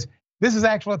screenshot of this. This is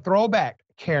actually a throwback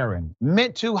Karen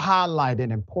meant to highlight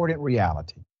an important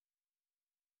reality.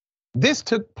 This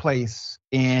took place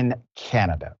in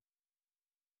Canada.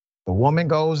 The woman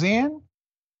goes in.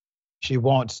 She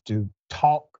wants to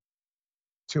talk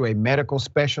to a medical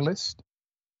specialist,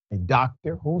 a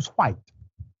doctor who's white.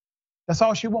 That's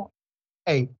all she wants,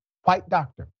 a white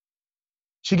doctor.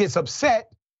 She gets upset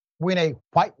when a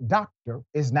white doctor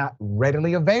is not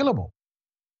readily available.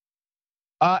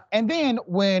 And then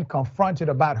when confronted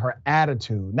about her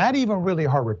attitude, not even really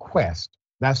her request,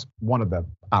 that's one of the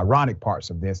ironic parts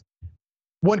of this.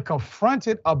 When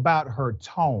confronted about her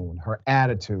tone, her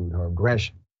attitude, her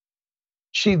aggression,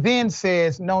 she then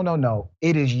says, no,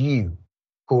 it is you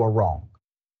who are wrong.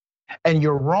 And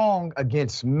you're wrong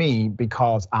against me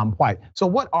because I'm white. So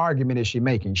what argument is she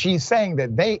making? She's saying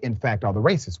that they, in fact, are the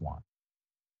racist one.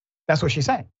 That's what she's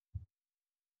saying.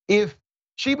 If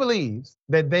she believes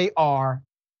that they are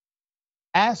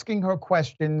asking her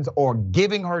questions or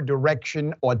giving her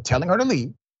direction or telling her to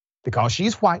leave because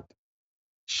she's white,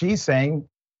 she's saying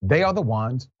they are the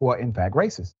ones who are, in fact,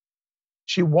 racist.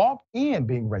 She walked in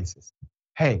being racist.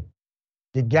 Hey,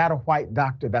 you got a white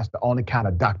doctor, that's the only kind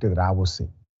of doctor that I will see.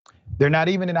 They're not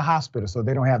even in a hospital, so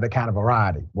they don't have that kind of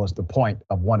variety, was the point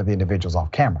of one of the individuals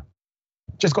off camera.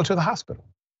 Just go to the hospital.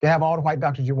 You have all the white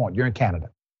doctors you want. You're in Canada.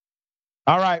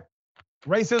 All right,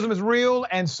 racism is real,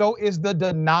 and so is the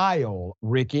denial,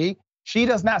 Ricky. She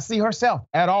does not see herself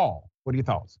at all. What are your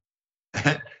thoughts?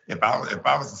 If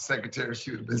I was the secretary,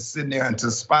 she would have been sitting there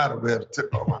until Spiderweb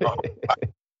took over.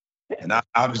 And I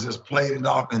would have just played it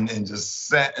off and just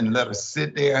sat and let her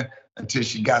sit there until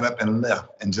she got up and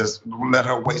left and just let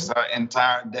her waste her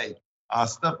entire day.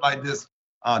 Stuff like this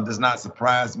does not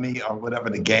surprise me or whatever,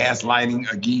 the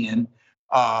gaslighting again.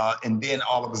 And then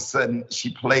all of a sudden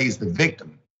she plays the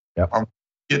victim. Yep.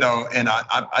 And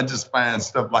I just find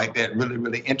stuff like that really,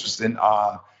 really interesting.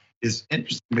 It's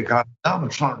interesting because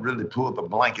Donald Trump really pulled the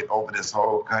blanket over this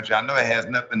whole country. I know it has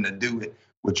nothing to do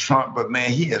with Trump, but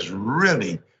man, he has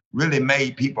really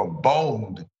made people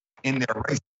bold in their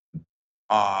racism.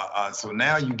 So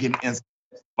now you get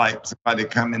like somebody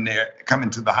come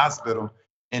into the hospital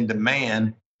and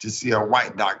demand to see a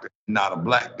white doctor, not a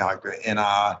black doctor. And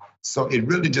so it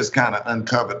really just kind of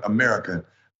uncovered America.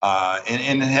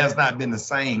 And it has not been the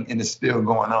same, and it's still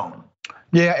going on.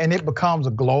 Yeah, and it becomes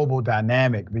a global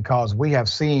dynamic because we have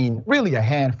seen really a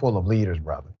handful of leaders,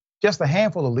 brother. Just a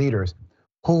handful of leaders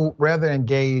who rather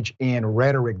engage in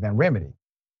rhetoric than remedy,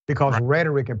 because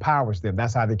rhetoric empowers them.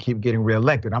 That's how they keep getting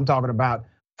reelected. I'm talking about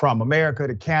from America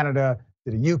to Canada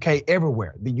to the UK,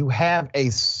 everywhere. You have a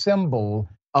symbol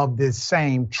of this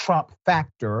same Trump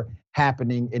factor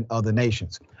happening in other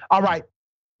nations. All right,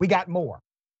 we got more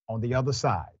on the other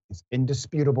side. It's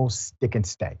indisputable, stick and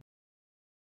stay.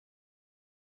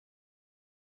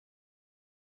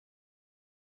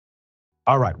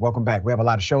 All right, welcome back. We have a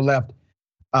lot of show left.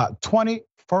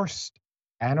 21st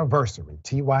anniversary,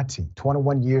 TYT,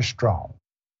 21 years strong.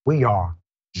 We are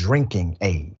drinking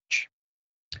age.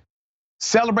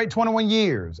 Celebrate 21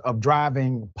 years of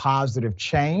driving positive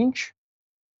change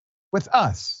with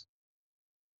us,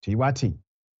 TYT.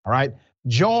 All right,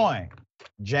 join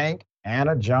Jank,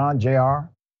 Anna, John, JR,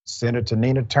 Senator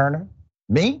Nina Turner,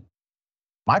 me,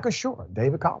 Michael Shore,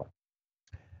 David Collins.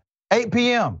 8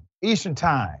 p.m. Eastern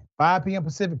Time, 5 p.m.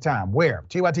 Pacific Time. Where?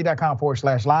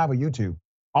 TYT.com/live or YouTube.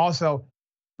 Also,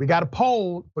 we got a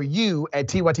poll for you at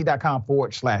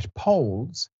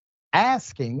TYT.com/polls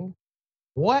asking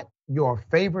what your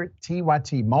favorite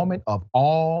TYT moment of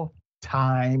all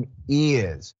time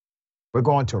is. We're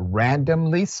going to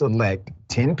randomly select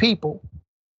 10 people,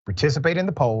 participate in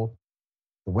the poll,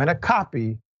 to win a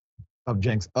copy of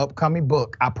Jank's upcoming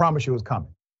book. I promise you it's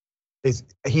coming.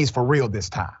 He's for real this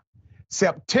time.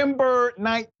 September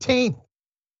 19th.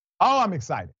 Oh, I'm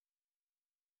excited.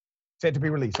 Set to be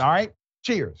released, all right?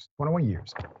 Cheers, 21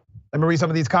 years. Let me read some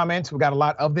of these comments. We got a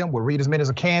lot of them. We'll read as many as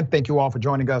I can. Thank you all for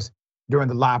joining us during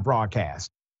the live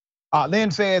broadcast.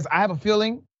 Lynn says, I have a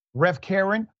feeling Ref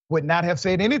Karen would not have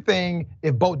said anything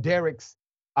if Bo Derek's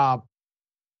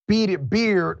beaded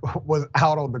beard was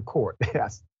out on the court.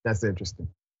 Yes, that's interesting.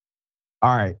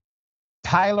 All right,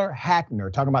 Tyler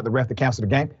Hackner talking about the ref that canceled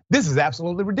the game. This is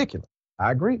absolutely ridiculous.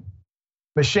 I agree.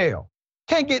 Michelle,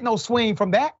 can't get no swing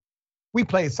from that. We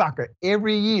played soccer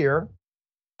every year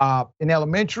in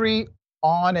elementary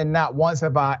on, and not once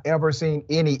have I ever seen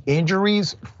any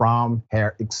injuries from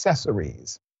hair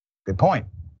accessories. Good point.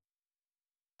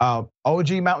 OG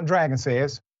Mountain Dragon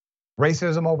says,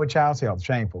 racism over child's health,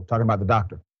 shameful, talking about the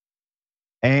doctor.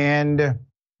 And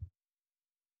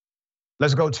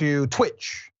let's go to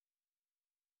Twitch.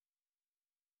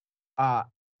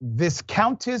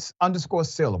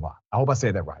 Viscountess_Silva. I hope I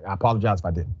said that right. I apologize if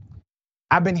I didn't.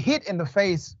 I've been hit in the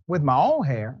face with my own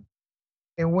hair,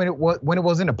 and when it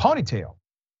was in a ponytail,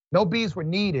 no beads were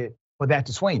needed for that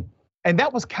to swing. And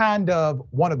that was kind of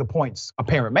one of the points a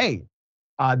parent made,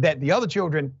 that the other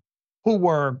children who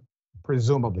were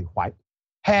presumably white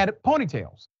had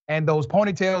ponytails, and those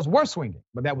ponytails were swinging,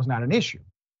 but that was not an issue.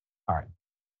 All right,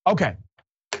 okay.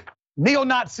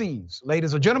 Neo-Nazis,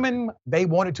 ladies and gentlemen, they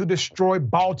wanted to destroy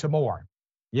Baltimore.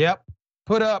 Yep,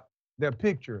 put up their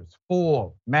pictures,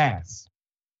 full mass.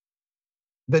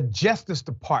 The Justice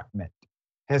Department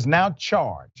has now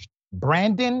charged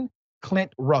Brandon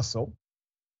Clint Russell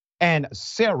and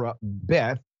Sarah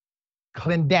Beth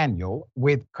Clendaniel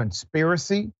with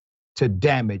conspiracy to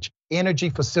damage energy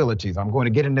facilities. I'm going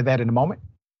to get into that in a moment.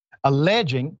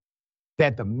 Alleging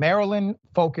that the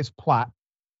Maryland-focused plot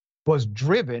was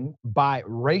driven by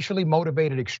racially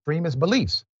motivated extremist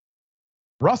beliefs.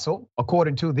 Russell,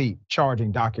 according to the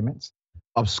charging documents,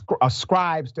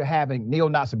 ascribes to having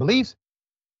neo-Nazi beliefs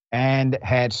and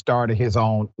had started his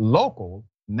own local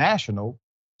national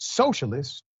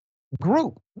socialist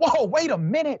group. Whoa, wait a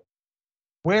minute.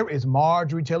 Where is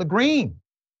Marjorie Taylor Greene?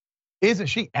 Isn't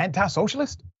she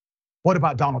anti-socialist? What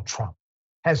about Donald Trump?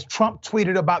 Has Trump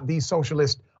tweeted about these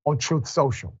socialists on Truth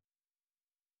Social?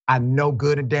 I know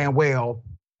good and damn well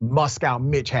Moscow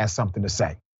Mitch has something to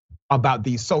say about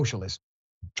these socialists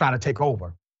trying to take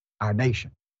over our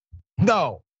nation.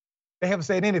 No, they haven't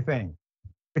said anything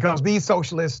because these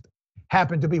socialists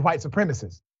happen to be white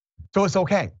supremacists. So it's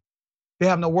okay. They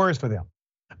have no words for them.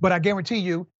 But I guarantee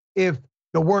you, if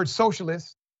the word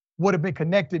socialist would have been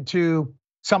connected to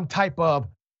some type of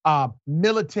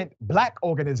militant black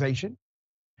organization,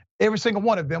 every single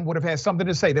one of them would have had something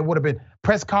to say. There would have been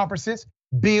press conferences,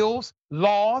 bills,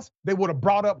 laws. They would have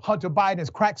brought up Hunter Biden's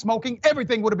crack smoking.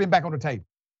 Everything would have been back on the table.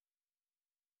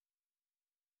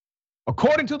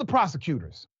 According to the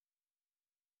prosecutors,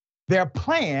 their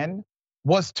plan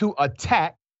was to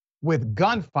attack with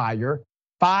gunfire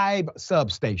 5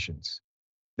 substations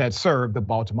that serve the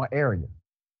Baltimore area.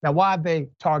 Now, why are they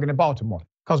targeting Baltimore?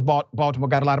 Because Baltimore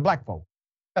got a lot of black folk.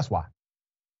 That's why.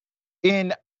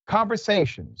 In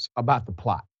conversations about the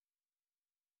plot,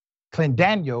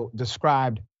 Clendaniel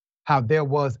described how there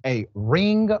was a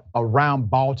ring around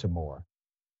Baltimore,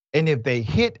 and if they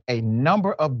hit a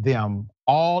number of them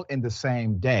all in the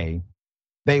same day,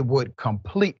 they would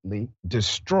completely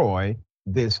destroy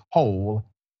this whole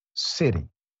city.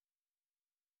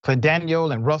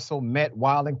 Clendaniel and Russell met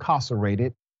while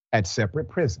incarcerated at separate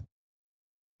prisons.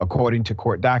 According to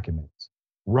court documents,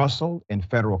 Russell in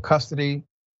federal custody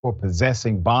for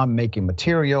possessing bomb-making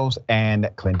materials, and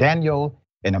Clendaniel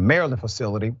in a Maryland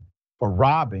facility for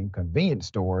robbing convenience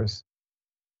stores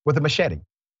with a machete.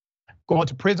 Going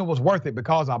to prison was worth it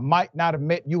because I might not have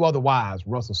met you otherwise,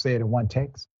 Russell said in one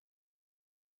text.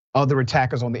 Other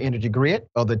attackers on the energy grid,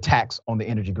 other attacks on the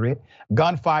energy grid,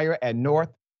 gunfire at North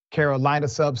Carolina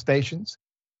substations,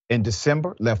 in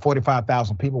December left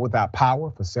 45,000 people without power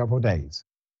for several days.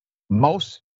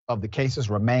 Most of the cases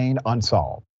remain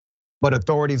unsolved, but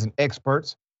authorities and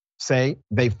experts say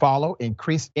they follow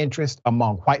increased interest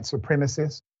among white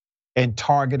supremacists in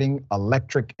targeting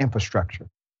electric infrastructure.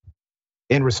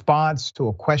 In response to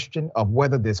a question of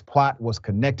whether this plot was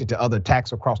connected to other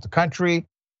attacks across the country,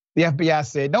 the FBI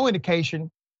said no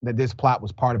indication that this plot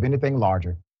was part of anything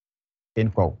larger,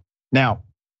 end quote. Now,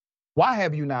 why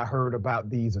have you not heard about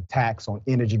these attacks on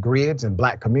energy grids in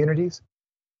black communities?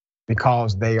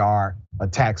 Because they are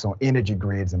attacks on energy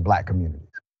grids in black communities.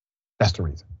 That's the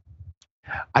reason.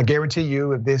 I guarantee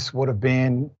you, if this would have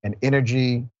been an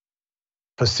energy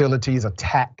facilities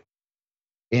attack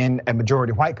in a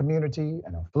majority white community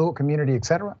and a fluid community, et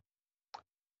cetera,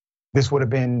 this would have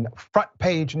been front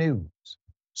page news.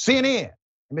 CNN,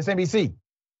 MSNBC,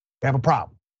 they have a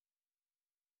problem.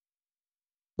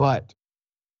 But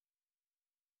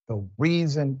the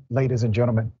reason, ladies and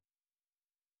gentlemen,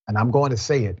 and I'm going to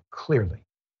say it clearly,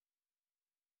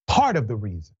 part of the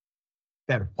reason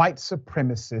that white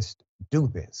supremacists do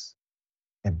this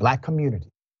in black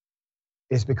communities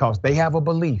is because they have a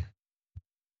belief.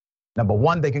 Number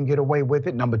one, they can get away with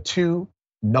it. Number two,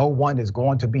 no one is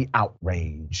going to be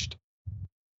outraged.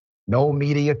 No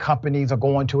media companies are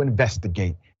going to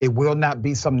investigate. It will not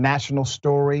be some national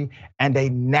story and a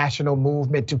national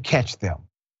movement to catch them.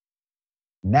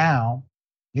 Now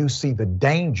you see the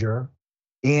danger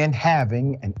in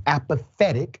having an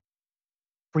apathetic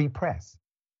free press.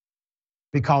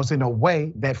 Because in a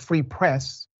way, that free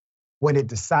press, when it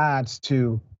decides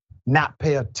to not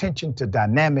pay attention to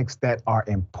dynamics that are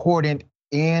important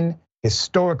in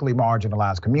historically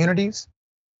marginalized communities,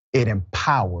 it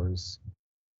empowers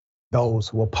those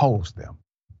who oppose them.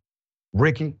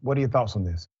 Ricky, what are your thoughts on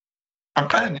this? I'm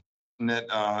kind of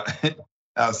that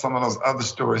some of those other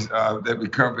stories that we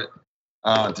covered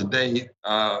today,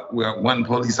 where one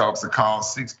police officer called,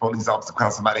 6 police officers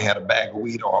called somebody had a bag of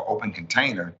weed or an open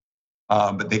container,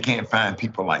 but they can't find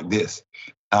people like this.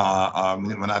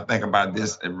 When I think about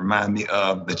this, it reminds me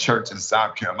of the church in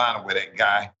South Carolina where that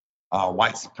guy,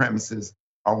 white supremacist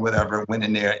or whatever, went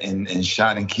in there and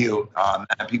shot and killed 9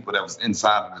 people that was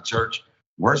inside of the church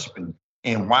worshiping.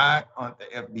 And why aren't the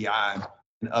FBI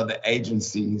and other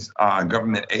agencies,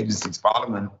 government agencies,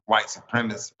 following white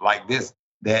supremacists like this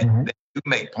that do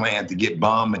make plans to get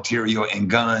bomb material and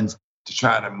guns to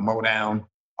try to mow down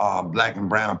black and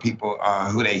brown people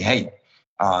who they hate?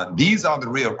 These are the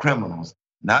real criminals.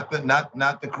 Not the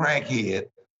crackhead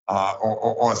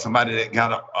or somebody that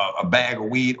got a bag of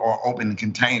weed or open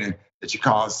container that you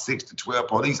call 6 to 12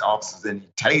 police officers and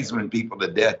tasering people to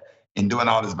death and doing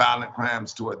all these violent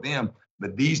crimes toward them.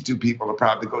 But these 2 people will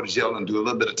probably go to jail and do a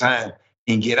little bit of time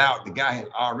and get out. The guy had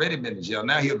already been to jail.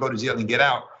 Now he'll go to jail and get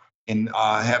out and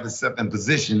have himself in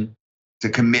position to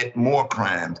commit more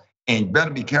crimes. And you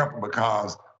better be careful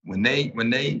because when they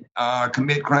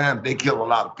commit crimes, they kill a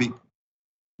lot of people.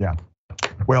 Yeah.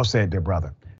 Well said, dear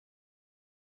brother.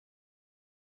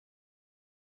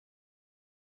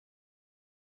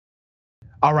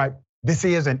 All right, this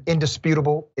is an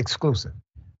indisputable exclusive.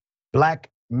 Black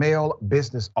male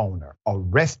business owner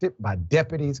arrested by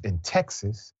deputies in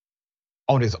Texas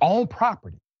on his own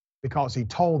property because he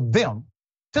told them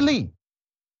to leave.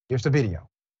 Here's the video.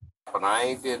 But I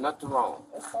ain't did nothing wrong.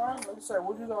 That's fine. Like I said,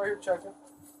 we're just over here checking.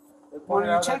 What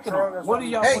are you checking on? What are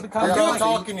y'all? Hey, what I'm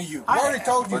talking to you. I already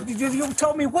told you. You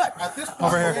told me what? At this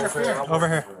point, over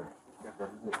here.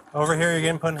 Over here, you're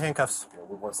getting put in handcuffs.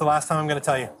 It's the last time I'm going to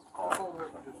tell you.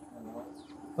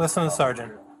 Listen to the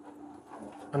sergeant.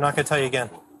 I'm not going to tell you again.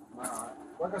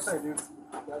 Like I say, dude.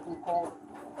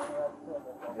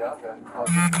 Yeah, okay.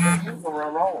 You can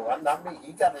run wrong. Not me.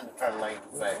 He got in the turn lane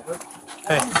fast.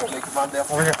 Hey,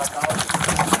 over here.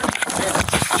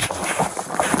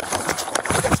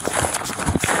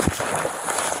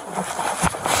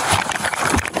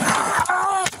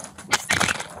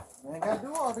 You ain't got to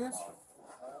do all this.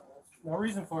 No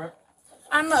reason for it.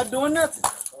 I'm not doing nothing.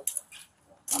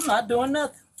 I'm not doing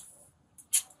nothing.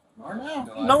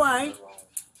 No, I ain't.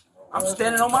 I'm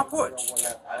standing on my porch.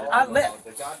 I left.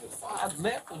 And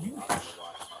you.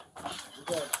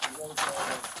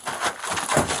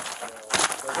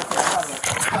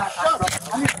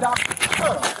 I need a doctor.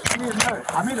 I need a nurse.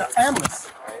 I need an ambulance.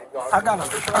 I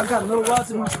got a little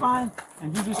rods in my spine,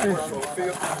 and you just said,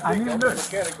 I need a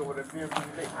nurse. I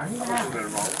need an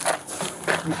ambulance.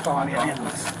 You calling an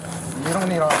ambulance. You don't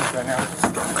need all this right now.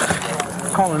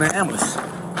 I'm calling an ambulance.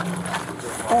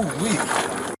 Oh,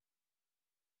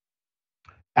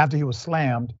 After he was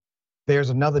slammed, there's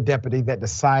another deputy that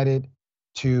decided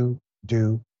to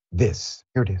do this.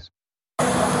 Here it is.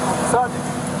 Sergeant,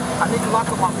 I need to lock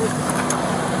up my business.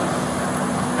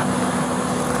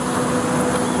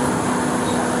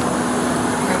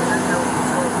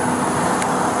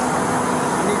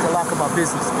 I need to lock up my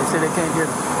business. They say they can't hear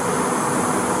me.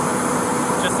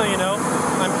 Just so you know,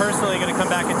 I'm personally going to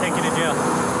come back and take you to jail.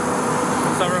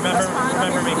 So remember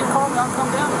me. You call me, I'll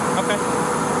come down. Okay.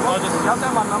 I'll just. Y'all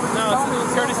got my number. No, it's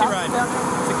a courtesy ride.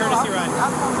 It's a courtesy ride. I'll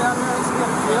come down there. It's get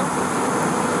a jail.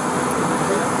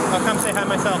 I'll come say hi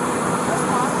myself. That's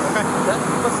fine. Okay.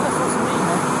 What's that supposed to mean,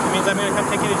 man? It means I'm going to come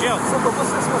take you to jail. So, but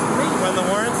what's that supposed to mean? When the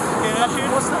warrants get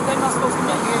issued? What's that? They're not supposed to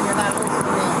mean. You're not supposed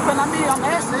to mean. But I mean, I'm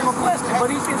asking him a question,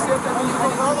 but he just said that he's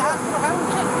supposed to go to the hospital. How do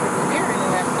you check the hearing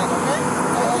and everything, okay?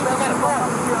 I got a problem.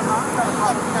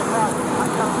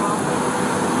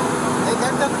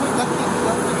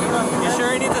 You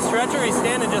sure he needs a stretcher? He's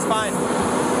standing just fine.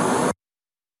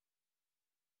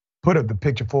 Put up the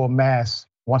picture full mass.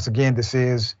 Once again, this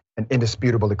is an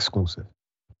indisputable exclusive.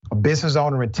 A business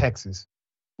owner in Texas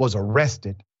was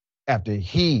arrested after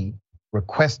he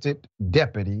requested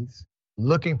deputies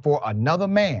looking for another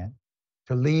man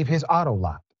to leave his auto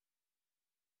lot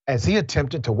as he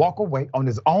attempted to walk away on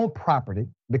his own property,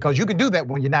 because you can do that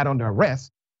when you're not under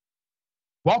arrest.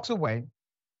 Walks away,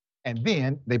 and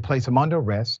then they place him under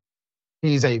arrest.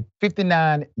 He's a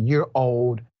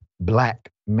 59-year-old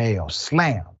black male,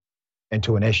 slammed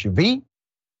into an SUV.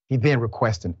 He then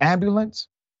requests an ambulance.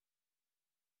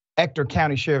 Ector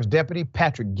County Sheriff's Deputy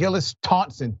Patrick Gillis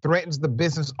taunts and threatens the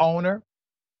business owner.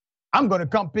 I'm gonna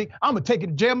take you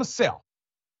to jail myself.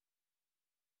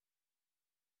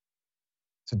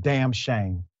 It's a damn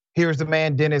shame. Here's the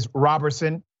man, Dennis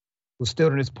Robertson, who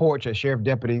stood on his porch as sheriff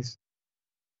deputies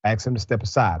asked him to step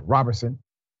aside. Robertson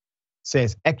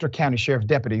says Ector County Sheriff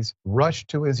deputies rushed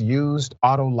to his used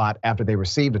auto lot after they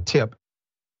received a tip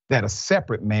that a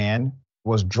separate man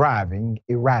was driving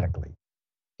erratically.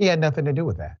 He had nothing to do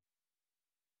with that.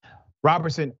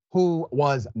 Robertson, who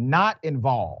was not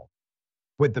involved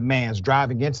with the man's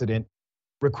driving incident,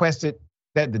 requested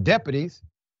that the deputies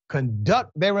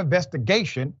conduct their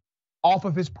investigation off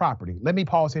of his property. Let me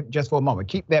pause here just for a moment.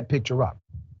 Keep that picture up.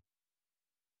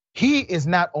 He is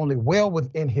not only well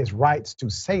within his rights to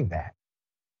say that,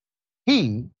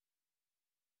 he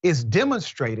is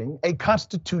demonstrating a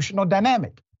constitutional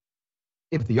dynamic.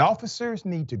 If the officers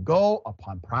need to go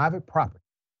upon private property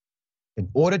in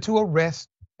order to arrest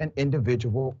an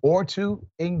individual or to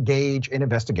engage in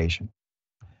investigation,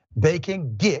 they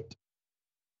can get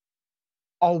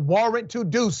a warrant to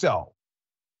do so.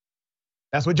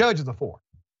 That's what judges are for.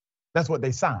 That's what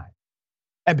they sign.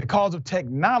 And because of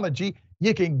technology,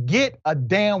 you can get a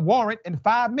damn warrant in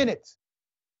 5 minutes.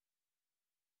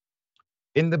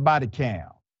 In the body cam,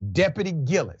 Deputy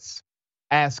Gillis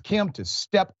asked him to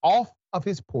step off of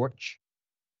his porch.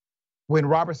 When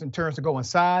Robertson turns to go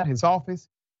inside his office,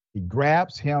 he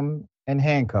grabs him and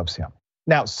handcuffs him.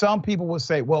 Now, some people will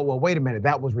say, well, wait a minute,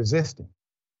 that was resisting.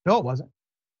 No, it wasn't.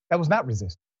 That was not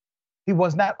resisting. He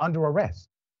was not under arrest.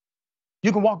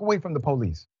 You can walk away from the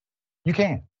police. You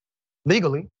can.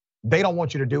 Legally, they don't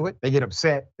want you to do it. They get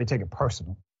upset. They take it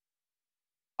personal.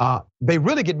 They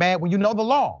really get mad when you know the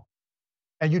law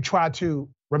and you try to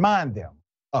remind them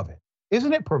of it.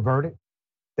 Isn't it perverted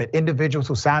that individuals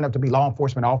who sign up to be law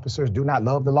enforcement officers do not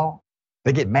love the law?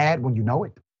 They get mad when you know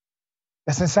it.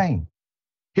 That's insane.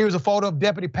 Here's a photo of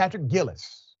Deputy Patrick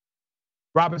Gillis.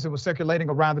 Robinson was circulating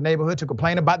around the neighborhood to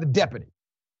complain about the deputy.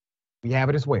 We have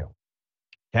it as well,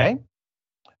 okay?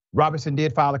 Robinson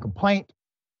did file a complaint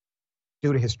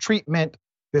due to his treatment.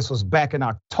 This was back in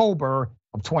October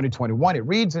of 2021. It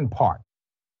reads in part,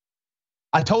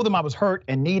 I told him I was hurt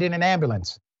and needed an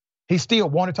ambulance. He still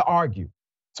wanted to argue.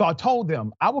 So I told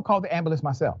them I will call the ambulance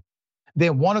myself.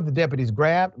 Then one of the deputies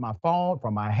grabbed my phone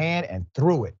from my hand and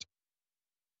threw it.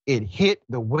 It hit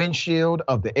the windshield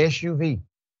of the SUV,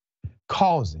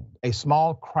 causing a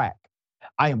small crack.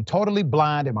 I am totally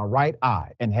blind in my right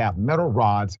eye and have metal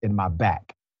rods in my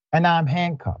back. And I'm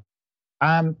handcuffed.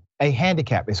 I'm a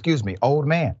handicapped, old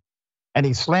man. And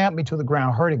he slammed me to the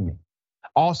ground, hurting me.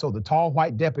 Also, the tall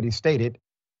white deputy stated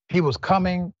he was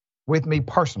coming with me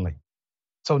personally.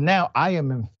 So now I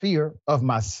am in fear of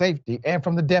my safety and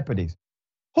from the deputies.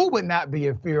 Who would not be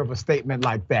in fear of a statement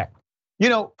like that? You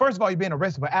know, first of all, you're being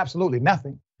arrested for absolutely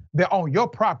nothing. They're on your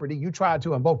property. You tried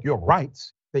to invoke your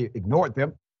rights. They ignored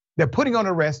them. They're putting on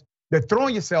arrest. They're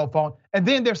throwing your cell phone. And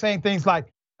then they're saying things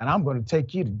like, and I'm going to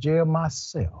take you to jail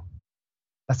myself.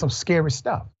 That's some scary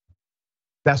stuff.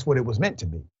 That's what it was meant to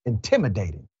be,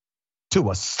 intimidating to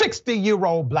a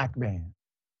 60-year-old black man.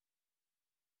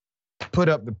 Put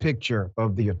up the picture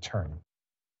of the attorney.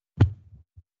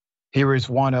 Here is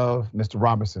one of Mr.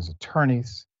 Robinson's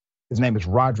attorneys. His name is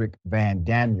Roderick Van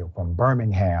Daniel from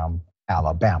Birmingham,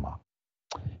 Alabama.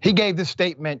 He gave this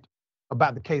statement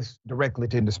about the case directly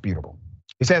to Indisputable.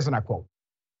 He says, and I quote,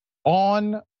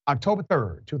 on October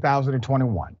 3rd,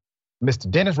 2021, Mr.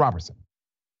 Dennis Robertson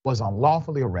was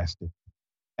unlawfully arrested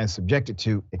and subjected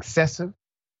to excessive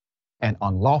and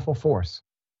unlawful force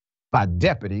by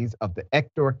deputies of the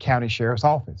Ector County Sheriff's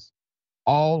Office,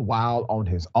 all while on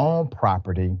his own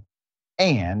property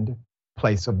and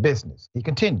place of business. He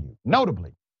continued,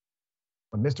 notably,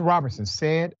 when Mr. Robertson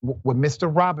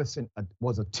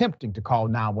was attempting to call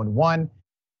 911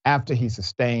 after he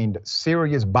sustained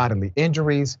serious bodily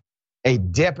injuries, a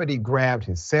deputy grabbed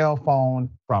his cell phone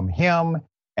from him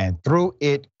and threw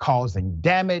it, causing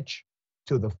damage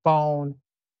to the phone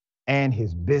and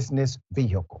his business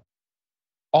vehicle.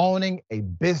 Owning a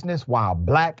business while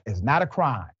black is not a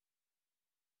crime.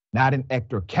 Not in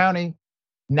Ector County,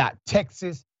 not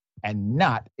Texas, and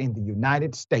not in the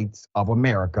United States of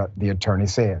America, the attorney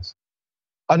says.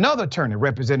 Another attorney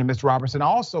representing Mr. Robertson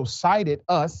also cited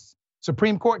us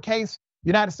Supreme Court case,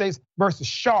 United States versus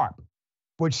Sharp,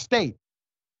 which state,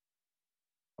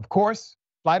 of course,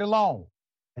 flight alone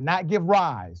and not give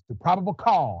rise to probable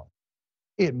cause.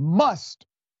 It must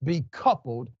be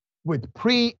coupled with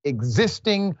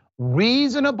pre-existing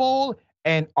reasonable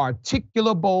and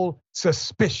articulable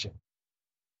suspicion.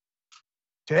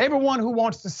 To everyone who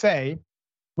wants to say,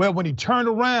 well, when he turned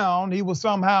around, he was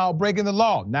somehow breaking the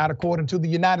law. Not according to the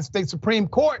United States Supreme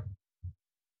Court.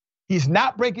 He's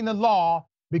not breaking the law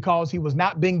because he was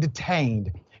not being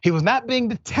detained. He was not being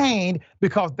detained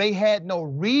because they had no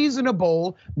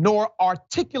reasonable nor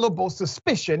articulable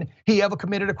suspicion he ever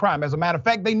committed a crime. As a matter of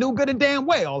fact, they knew good and damn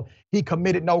well he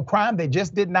committed no crime. They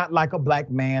just did not like a black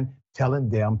man telling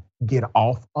them, get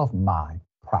off of my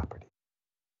property.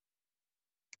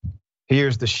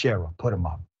 Here's the sheriff, put him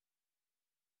up.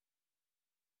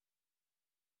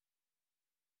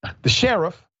 The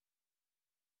sheriff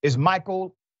is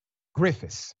Michael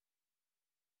Griffiths.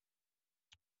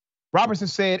 Robertson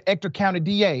said Ector County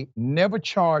DA never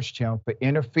charged him for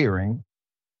interfering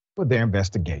with their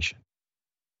investigation.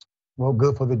 Well,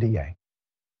 good for the DA.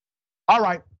 All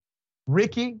right,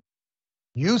 Ricky,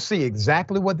 you see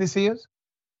exactly what this is.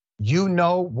 You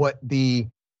know what the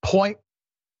point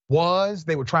was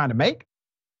they were trying to make,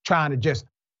 trying to just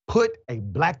put a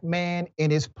black man in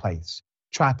his place,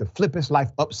 tried to flip his life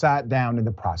upside down in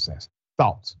the process.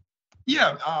 Thoughts?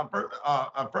 Yeah,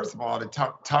 first of all, to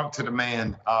talk to the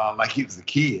man like he was a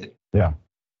kid. Yeah.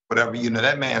 Whatever,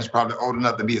 that man's probably old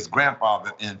enough to be his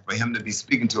grandfather, and for him to be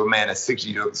speaking to a man that's 6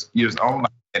 years old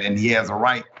like that, and he has a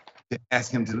right to ask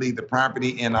him to leave the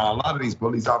property. And a lot of these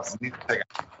police officers need to take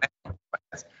a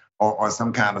class or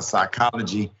some kind of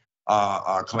psychology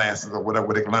classes or whatever,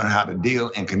 where they can learn how to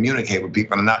deal and communicate with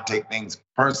people and not take things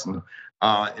personal.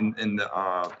 And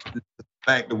the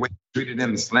fact, the way he treated him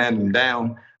and slammed him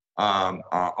down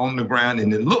on the ground,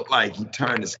 and it looked like he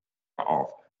turned his camera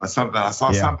off or something. I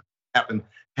saw something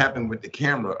happen with the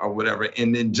camera or whatever,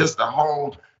 and then just the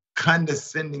whole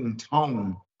condescending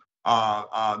tone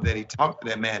that he talked to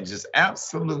that man, just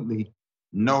absolutely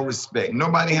no respect.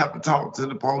 Nobody have to talk to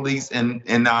the police, and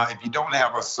if you don't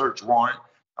have a search warrant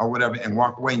or whatever, and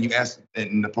walk away, and you ask,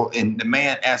 and the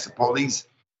man asks the police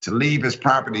to leave his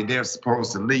property, they're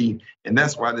supposed to leave, and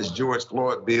that's why this George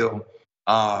Floyd bill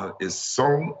is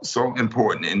so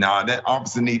important. And that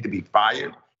officer need to be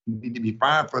fired. He need to be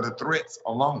fired for the threats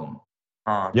alone.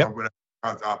 Because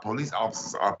our police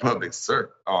officers are public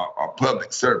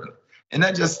servants, and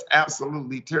that's just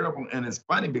absolutely terrible. And it's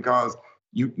funny because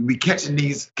we catching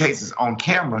these cases on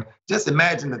camera. Just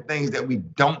imagine the things that we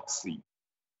don't see.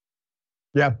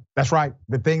 Yeah, that's right.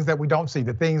 The things that we don't see,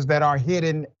 the things that are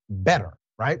hidden better,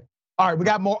 right? All right, we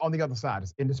got more on the other side.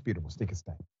 It's indisputable. Stick and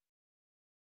stay.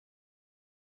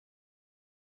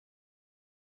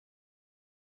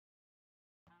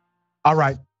 All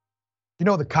right, you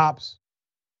know the cops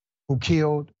who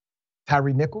killed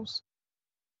Tyree Nichols?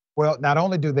 Well, not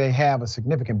only do they have a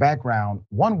significant background,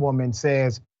 one woman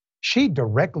says she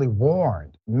directly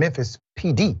warned Memphis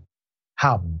PD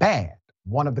how bad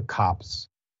one of the cops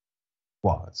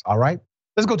was. All right,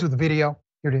 let's go to the video.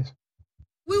 Here it is.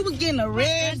 We was getting a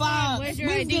red box. Where's your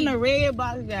we ID? Was getting a red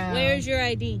box, guys. Where's your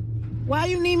ID? Why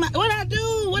you need my? What I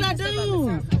do? What I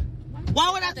do?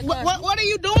 Why would I? What are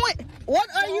you doing? What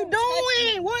are you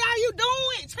doing? What are you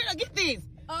doing? Trina, get this.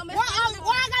 Why I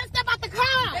gotta step out the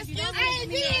car? I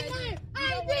ain't did nothing.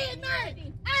 I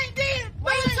ain't did.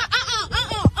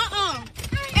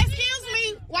 Excuse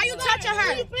me. Why you touching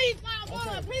her? Please call.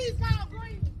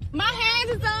 My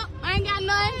hand is up. I ain't got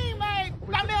nothing. My hand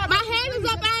is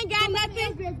up. I ain't got nothing.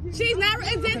 She's not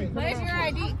resident. Where's your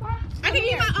ID? I can give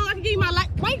you my I can give you my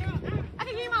license. Wait. I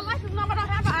can give you my license number. I don't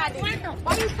have an ID.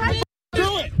 Why you touching?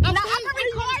 Do it. I can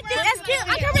record this. That's cute.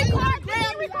 I can record this.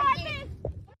 Can you record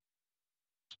this?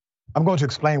 I'm going to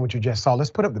explain what you just saw.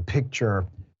 Let's put up the picture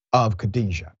of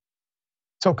Khadijah.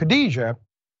 So Khadijah,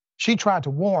 she tried to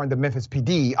warn the Memphis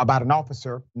PD about an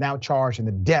officer now charged in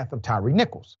the death of Tyree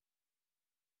Nichols.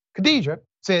 Khadijah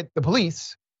said the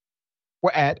police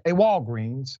were at a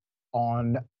Walgreens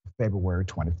on February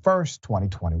 21st,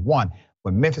 2021,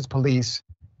 when Memphis police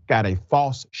got a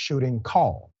false shooting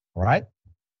call, all right?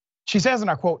 She says, and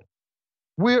I quote,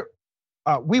 we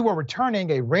were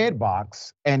returning a red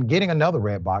box and getting another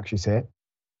red box, she said.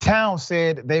 Town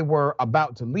said they were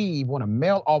about to leave when a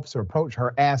male officer approached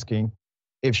her asking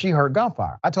if she heard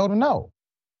gunfire. I told him no.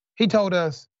 He told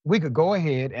us we could go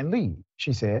ahead and leave,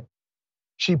 she said.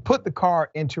 She put the car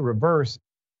into reverse,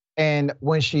 and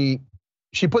when she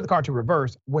put the car to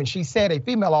reverse, when she said a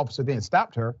female officer then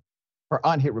stopped her, her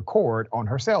aunt hit record on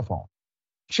her cell phone.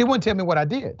 She wouldn't tell me what I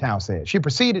did, Town said. She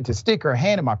proceeded to stick her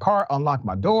hand in my car, unlock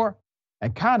my door,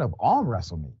 and kind of arm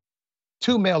wrestle me.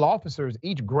 Two male officers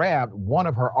each grabbed one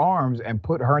of her arms and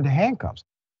put her into handcuffs.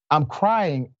 I'm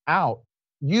crying out,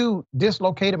 you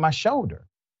dislocated my shoulder.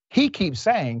 He keeps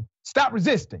saying, stop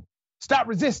resisting, stop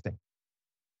resisting.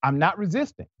 I'm not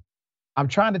resisting. I'm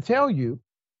trying to tell you,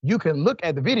 you can look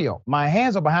at the video. My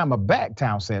hands are behind my back,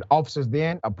 Town said. Officers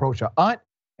then approach her aunt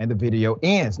and the video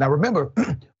ends. Now remember,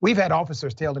 we've had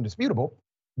officers tell Indisputable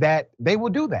that they will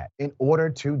do that in order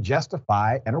to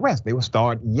justify an arrest. They will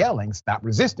start yelling, stop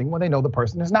resisting, when they know the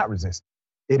person is not resisting.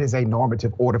 It is a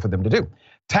normative order for them to do.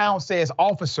 Town says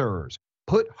officers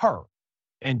put her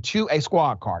into a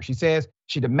squad car. She says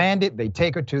she demanded they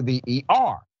take her to the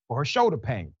ER for her shoulder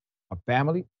pain. Her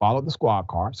family followed the squad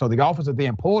car. So the officer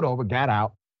then pulled over, got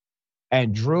out,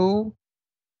 and drew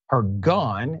her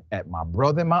gun at my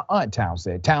brother and my aunt, Town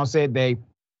said. Town said they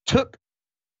took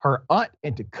her aunt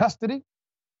into custody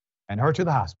and her to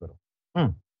the hospital.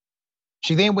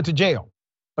 She then went to jail,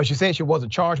 but she said she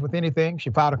wasn't charged with anything. She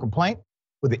filed a complaint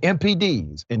with the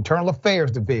MPD's Internal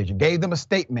Affairs Division, gave them a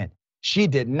statement. She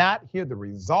did not hear the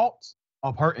results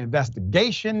of her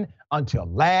investigation until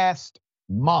last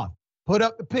month. Put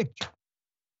up the picture.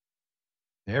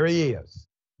 There he is.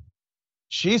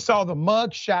 She saw the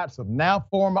mug shots of now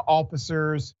former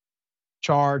officers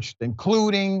charged,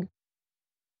 including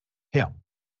him,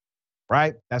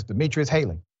 right? That's Demetrius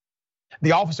Haley.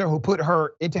 The officer who put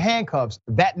her into handcuffs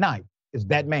that night is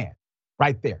that man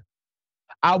right there.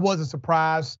 I wasn't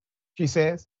surprised, she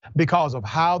says, because of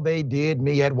how they did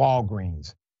me at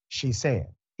Walgreens, she said.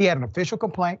 He had an official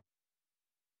complaint.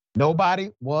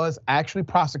 Nobody was actually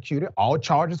prosecuted. All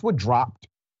charges were dropped.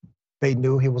 They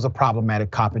knew he was a problematic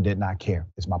cop and did not care,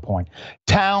 is my point.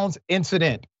 Town's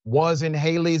incident was in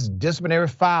Haley's disciplinary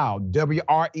file.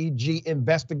 WREG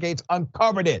investigates,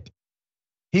 uncovered it.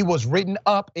 He was written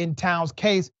up in Town's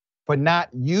case for not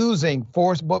using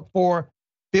force, but for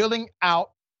filling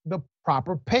out the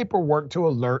proper paperwork to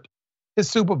alert his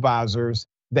supervisors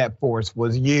that force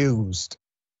was used.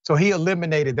 So he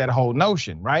eliminated that whole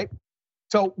notion, right?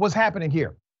 So what's happening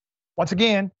here? Once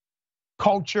again,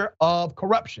 culture of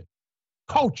corruption.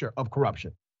 Culture of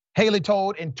corruption. Haley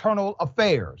told Internal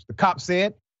Affairs, the cop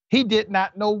said he did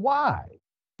not know why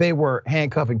they were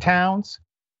handcuffing Towns,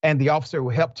 and the officer who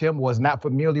helped him was not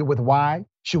familiar with why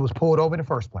she was pulled over in the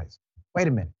first place. Wait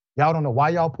a minute, y'all don't know why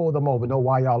y'all pulled them over, know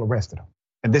why y'all arrested them.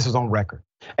 And this is on record.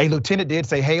 A lieutenant did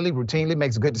say Haley routinely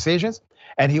makes good decisions,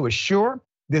 and he was sure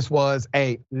this was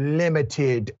a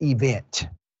limited event.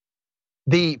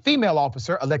 The female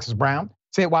officer, Alexis Brown,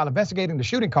 said while investigating the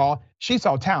shooting call, she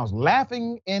saw Towns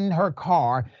laughing in her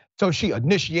car, so she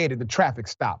initiated the traffic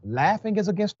stop. Laughing is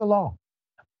against the law,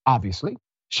 obviously.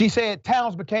 She said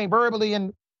Towns became verbally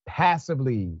and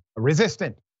passively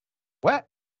resistant. What?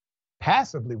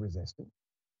 Passively resistant,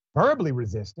 verbally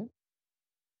resistant.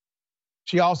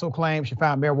 She also claimed she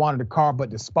found marijuana in the car but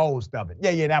disposed of it.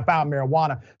 Yeah, I found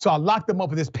marijuana. So I locked them up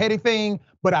for this petty thing,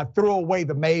 but I threw away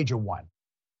the major one.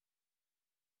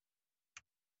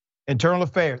 Internal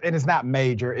Affairs, and it's not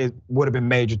major, it would have been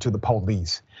major to the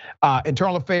police.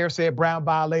 Internal Affairs said Brown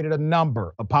violated a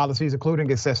number of policies, including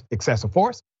excessive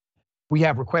force. We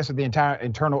have requested the entire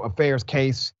Internal Affairs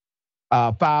case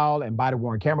file and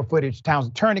body-worn camera footage. Town's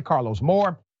attorney, Carlos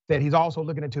Moore, said he's also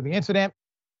looking into the incident.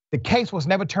 The case was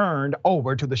never turned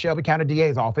over to the Shelby County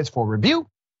DA's office for review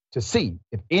to see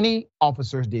if any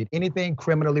officers did anything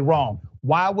criminally wrong.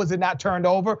 Why was it not turned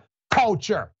over?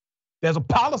 Culture. There's a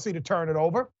policy to turn it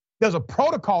over. There's a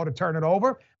protocol to turn it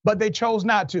over, but they chose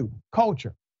not to.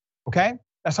 Culture, okay?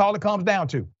 That's all it comes down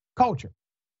to, culture.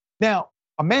 Now,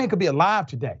 A man could be alive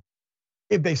today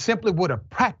if they simply would have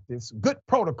practiced good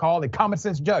protocol and common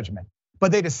sense judgment.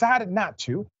 But they decided not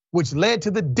to, which led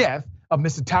to the death of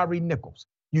Mr. Tyree Nichols.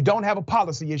 You don't have a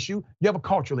policy issue, you have a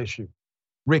cultural issue.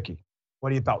 Ricky,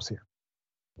 what are your thoughts here?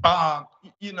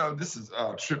 This is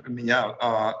tripping me out.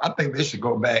 I think they should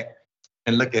go back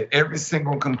and look at every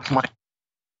single complaint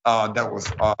that was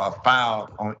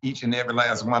filed on each and every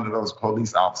last one of those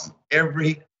police officers.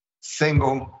 Every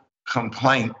single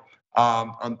complaint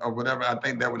or whatever. I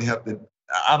think that would help.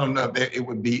 I don't know if it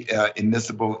would be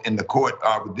admissible in the court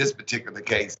with this particular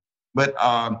case. But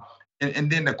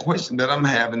and then the question that I'm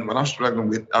having, what I'm struggling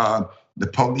with, the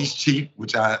police chief,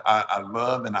 which I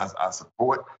love and I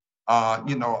support.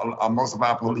 Most of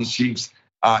our police chiefs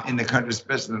in the country,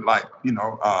 especially like,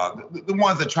 the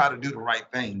ones that try to do the right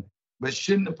thing. But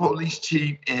shouldn't the police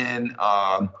chief in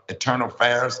internal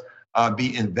affairs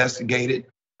be investigated?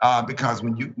 Because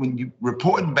when you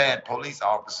reporting bad police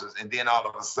officers and then all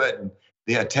of a sudden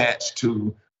they're attached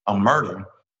to a murder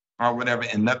or whatever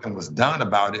and nothing was done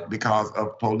about it because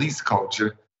of police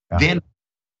culture, then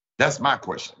that's my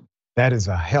question. That is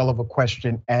a hell of a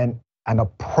question and an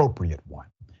appropriate one.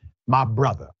 My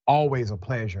brother, always a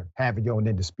pleasure having you on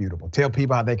Indisputable. Tell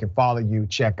people how they can follow you,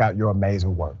 check out your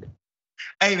amazing work.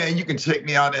 Hey man, you can check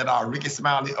me out at Ricky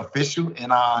Smiley Official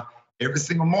and every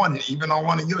single morning, even on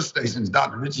one of your stations,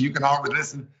 Dr. Richie, you can always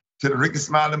listen to the Ricky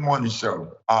Smiley Morning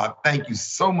Show. Thank you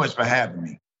so much for having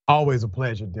me. Always a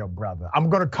pleasure, dear brother. I'm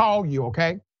gonna call you,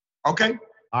 okay? Okay.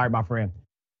 All right, my friend.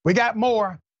 We got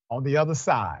more on the other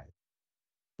side.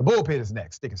 The bullpen is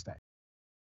next. Stick and stay.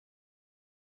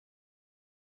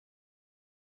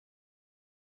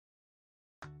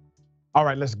 All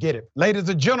right, let's get it. Ladies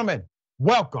and gentlemen,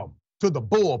 welcome to the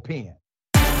bullpen.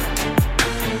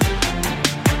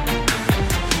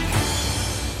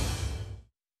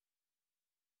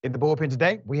 In the bullpen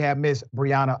today, we have Miss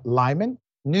Brianna Lyman,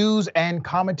 news and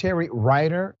commentary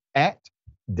writer at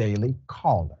Daily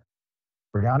Caller.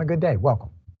 Brianna, good day,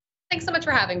 welcome. Thanks so much for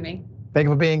having me. Thank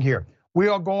you for being here. We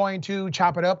are going to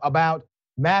chop it up about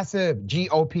massive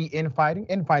GOP infighting.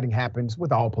 Infighting happens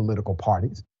with all political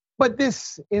parties, but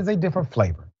this is a different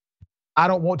flavor. I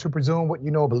don't want to presume what you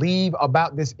know or believe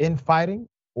about this infighting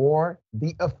or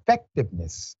the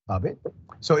effectiveness of it.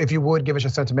 So if you would, give us your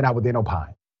sentiment, I would then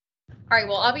opine. All right,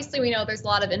 well, obviously we know there's a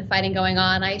lot of infighting going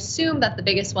on. I assume that the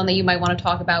biggest one that you might want to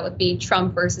talk about would be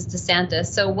Trump versus DeSantis.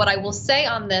 So what I will say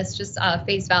on this, just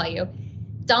face value,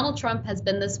 Donald Trump has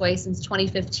been this way since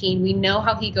 2015. We know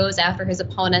how he goes after his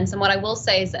opponents. And what I will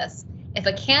say is this: if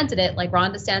a candidate like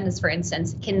Ron DeSantis, for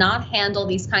instance, cannot handle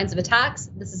these kinds of attacks,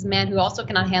 this is a man who also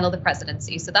cannot handle the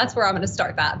presidency. So that's where I'm going to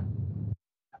start that.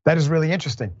 That is really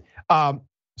interesting.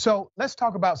 So let's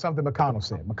talk about something McConnell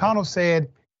said. McConnell said,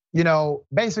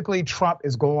 basically Trump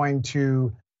is going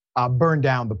to burn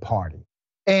down the party.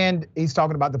 And he's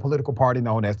talking about the political party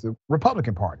known as the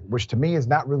Republican Party, which to me is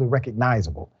not really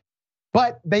recognizable.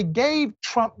 But they gave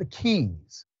Trump the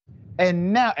keys.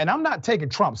 And I'm not taking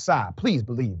Trump's side, please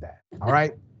believe that, all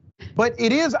right? But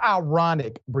it is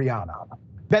ironic, Brianna,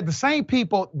 that the same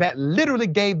people that literally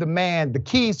gave the man the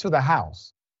keys to the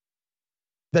house,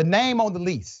 the name on the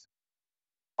lease,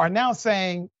 are now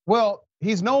saying, well,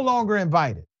 he's no longer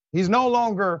invited. He's no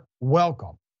longer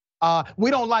welcome.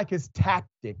 We don't like his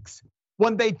tactics.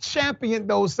 When they championed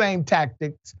those same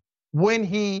tactics when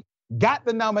he got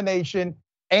the nomination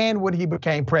and when he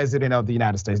became president of the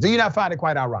United States. Do you not find it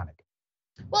quite ironic?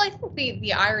 Well, I think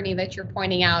the irony that you're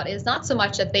pointing out is not so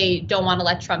much that they don't want to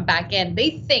let Trump back in. They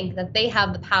think that they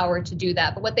have the power to do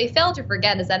that. But what they fail to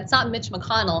forget is that it's not Mitch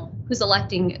McConnell who's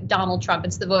electing Donald Trump.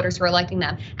 It's the voters who are electing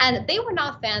them. And they were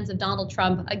not fans of Donald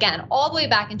Trump, again, all the way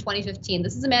back in 2015.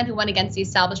 This is a man who went against the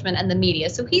establishment and the media.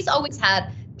 So he's always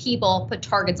had people put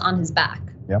targets on his back.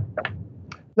 Yeah.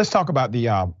 Let's talk about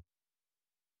the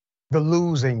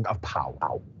losing of power.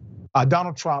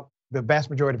 Donald Trump, the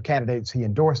vast majority of candidates he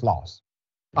endorsed lost.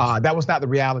 That was not the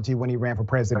reality when he ran for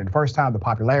president the first time. The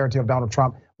popularity of Donald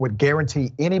Trump would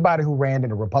guarantee anybody who ran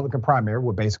in a Republican primary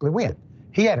would basically win.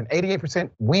 He had an 88%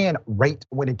 win rate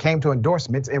when it came to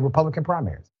endorsements in Republican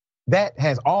primaries. That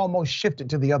has almost shifted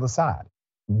to the other side.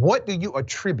 What do you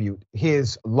attribute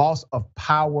his loss of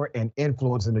power and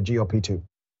influence in the GOP to?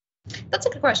 That's a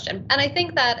good question. And I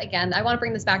think that, again, I want to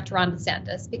bring this back to Ron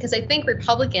DeSantis, because I think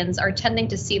Republicans are tending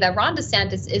to see that Ron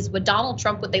DeSantis is what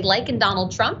they like in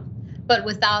Donald Trump, but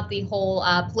without the whole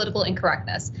political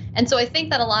incorrectness. And so I think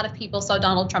that a lot of people saw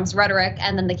Donald Trump's rhetoric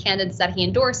and then the candidates that he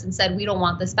endorsed and said, we don't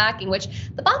want this backing, which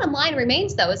the bottom line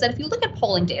remains, though, is that if you look at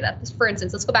polling data, for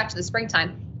instance, let's go back to the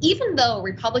springtime, even though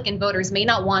Republican voters may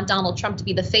not want Donald Trump to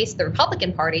be the face of the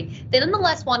Republican Party, they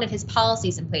nonetheless wanted his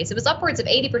policies in place. It was upwards of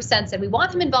 80% said we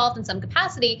want him involved in some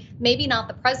capacity, maybe not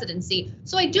the presidency.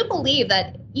 So I do believe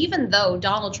that even though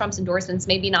Donald Trump's endorsements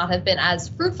maybe not have been as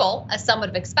fruitful as some would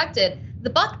have expected, the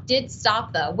buck did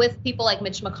stop, though, with people like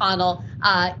Mitch McConnell,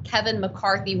 Kevin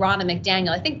McCarthy, Ronna McDaniel.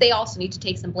 I think they also need to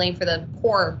take some blame for the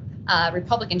poor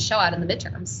Republican showout in the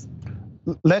midterms.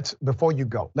 Before you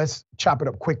go, let's chop it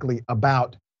up quickly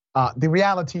about the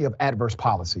reality of adverse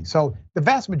policy. So the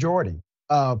vast majority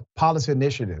of policy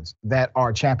initiatives that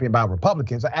are championed by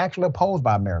Republicans are actually opposed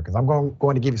by Americans. I'm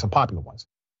going to give you some popular ones.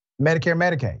 Medicare,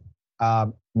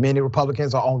 Medicaid. Many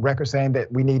Republicans are on record saying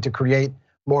that we need to create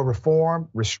more reform,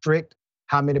 restrict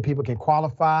how many people can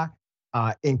qualify,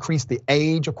 increase the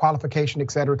age of qualification,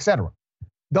 et cetera, et cetera.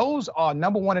 Those are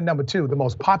number one and number two, the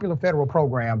most popular federal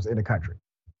programs in the country.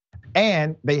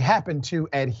 And they happen to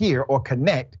adhere or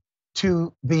connect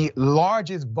to the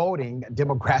largest voting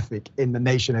demographic in the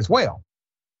nation as well.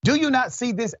 Do you not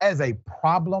see this as a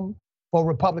problem for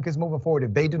Republicans moving forward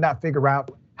if they do not figure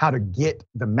out how to get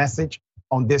the message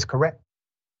on this correct?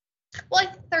 Well,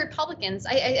 I think the Republicans,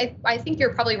 I think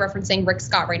you're probably referencing Rick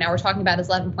Scott right now. We're talking about his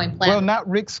 11-point plan. Well, not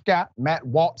Rick Scott. Matt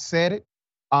Waltz said it.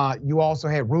 You also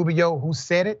had Rubio who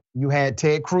said it. You had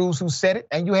Ted Cruz who said it.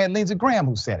 And you had Lindsey Graham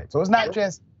who said it. So it's not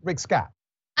just Rick Scott.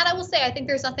 And I will say, I think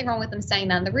there's nothing wrong with them saying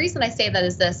that. And the reason I say that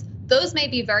is this: those may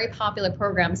be very popular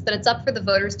programs, but it's up for the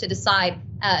voters to decide.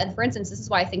 And for instance, this is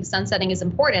why I think sunsetting is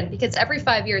important, because every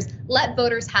 5 years, let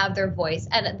voters have their voice.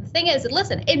 And the thing is,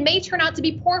 listen, it may turn out to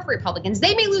be poor for Republicans.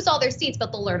 They may lose all their seats,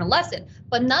 but they'll learn a lesson.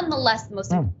 But nonetheless, the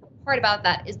most important part about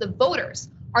that is the voters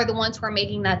are the ones who are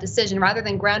making that decision rather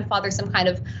than grandfather some kind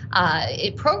of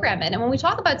program in. And when we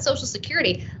talk about Social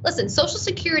Security, listen, Social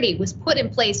Security was put in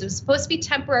place. It was supposed to be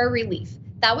temporary relief.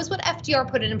 That was what FDR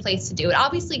put it in place to do. It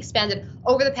obviously expanded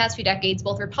over the past few decades.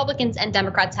 Both Republicans and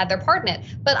Democrats had their part in it.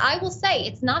 But I will say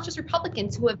it's not just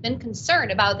Republicans who have been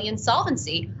concerned about the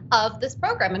insolvency of this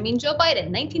program. I mean, Joe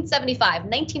Biden, 1975,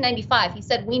 1995, he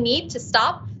said we need to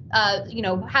stop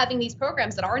having these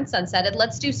programs that aren't sunsetted.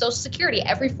 Let's do Social Security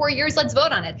every 4 years. Let's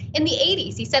vote on it. In the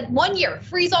 80s, he said 1 year,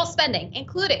 freeze all spending,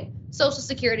 including Social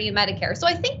Security and Medicare. So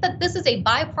I think that this is a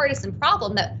bipartisan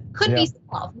problem that could be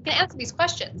solved. We can answer these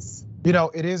questions. You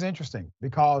know, it is interesting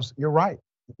because you're right.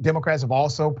 Democrats have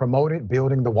also promoted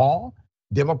building the wall.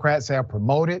 Democrats have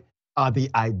promoted the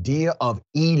idea of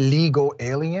illegal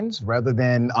aliens rather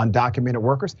than undocumented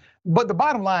workers. But the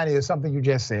bottom line is something you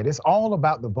just said. It's all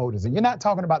about the voters. And you're not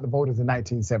talking about the voters in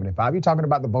 1975. You're talking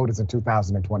about the voters in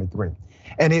 2023.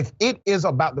 And if it is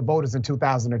about the voters in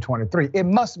 2023, it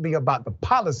must be about the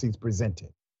policies presented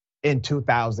in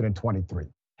 2023.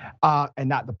 And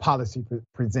not the policy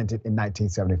presented in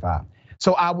 1975.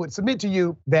 So I would submit to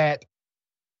you that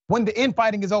when the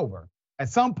infighting is over, at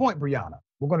some point, Rihanna,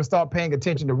 we're going to start paying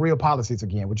attention to real policies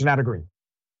again. Would you not agree?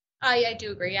 I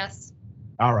do agree, yes.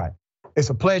 All right.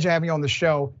 It's a pleasure having you on the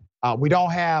show. We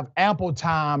don't have ample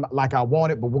time like I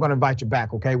wanted, but we're going to invite you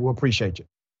back, okay? We'll appreciate you.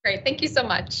 Great, thank you so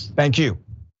much. Thank you.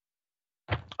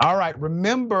 All right,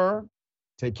 remember,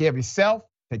 take care of yourself.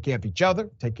 Take care of each other,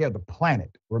 take care of the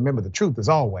planet. Remember, the truth is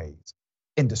always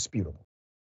indisputable.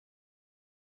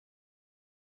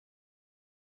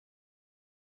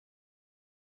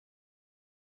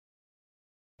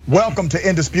 Welcome to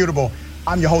Indisputable.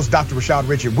 I'm your host, Dr. Rashad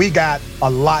Richard. We got a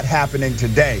lot happening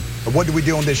today. But what do we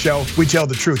do on this show? We tell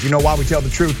the truth. You know why we tell the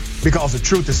truth? Because the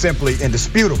truth is simply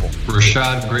indisputable.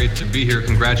 Rashad, great to be here.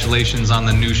 Congratulations on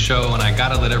the new show. And I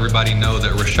gotta let everybody know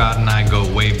that Rashad and I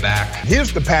go way back.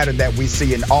 Here's the pattern that we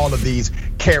see in all of these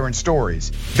Karen stories.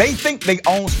 They think they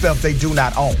own stuff they do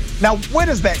not own. Now, where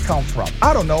does that come from?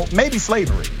 I don't know, maybe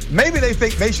slavery. Maybe they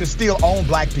think they should still own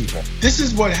black people. This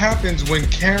is what happens when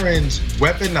Karens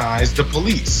weaponize the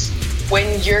police.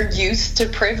 When you're used to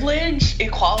privilege,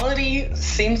 equality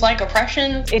seems like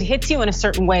oppression. It hits you in a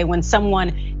certain way when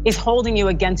someone is holding you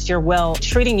against your will,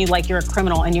 treating you like you're a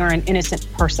criminal and you're an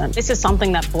innocent person. This is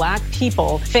something that black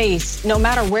people face no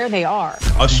matter where they are.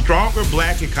 A stronger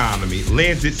black economy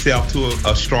lends itself to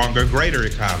a stronger, greater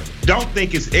economy. Don't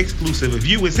think it's exclusive of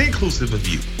you, it's inclusive of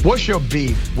you. What's your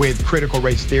beef with critical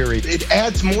race theory? It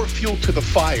adds more fuel to the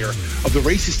fire of the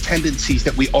racist tendencies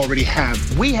that we already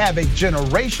have. We have a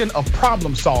generation of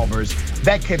problem solvers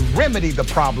that can remedy the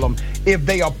problem if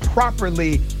they are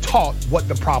properly taught what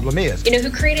the problem is. You know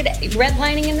who created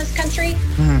redlining in this country?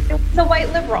 It was a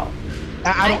white liberal.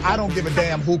 I don't give a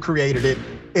damn who created it.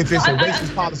 If it's a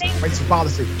racist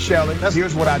policy, Shelley,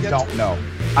 here's what I don't know.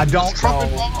 I don't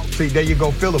know. See, there you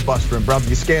go filibustering, brother.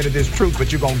 You're scared of this truth,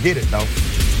 but you're gonna get it though.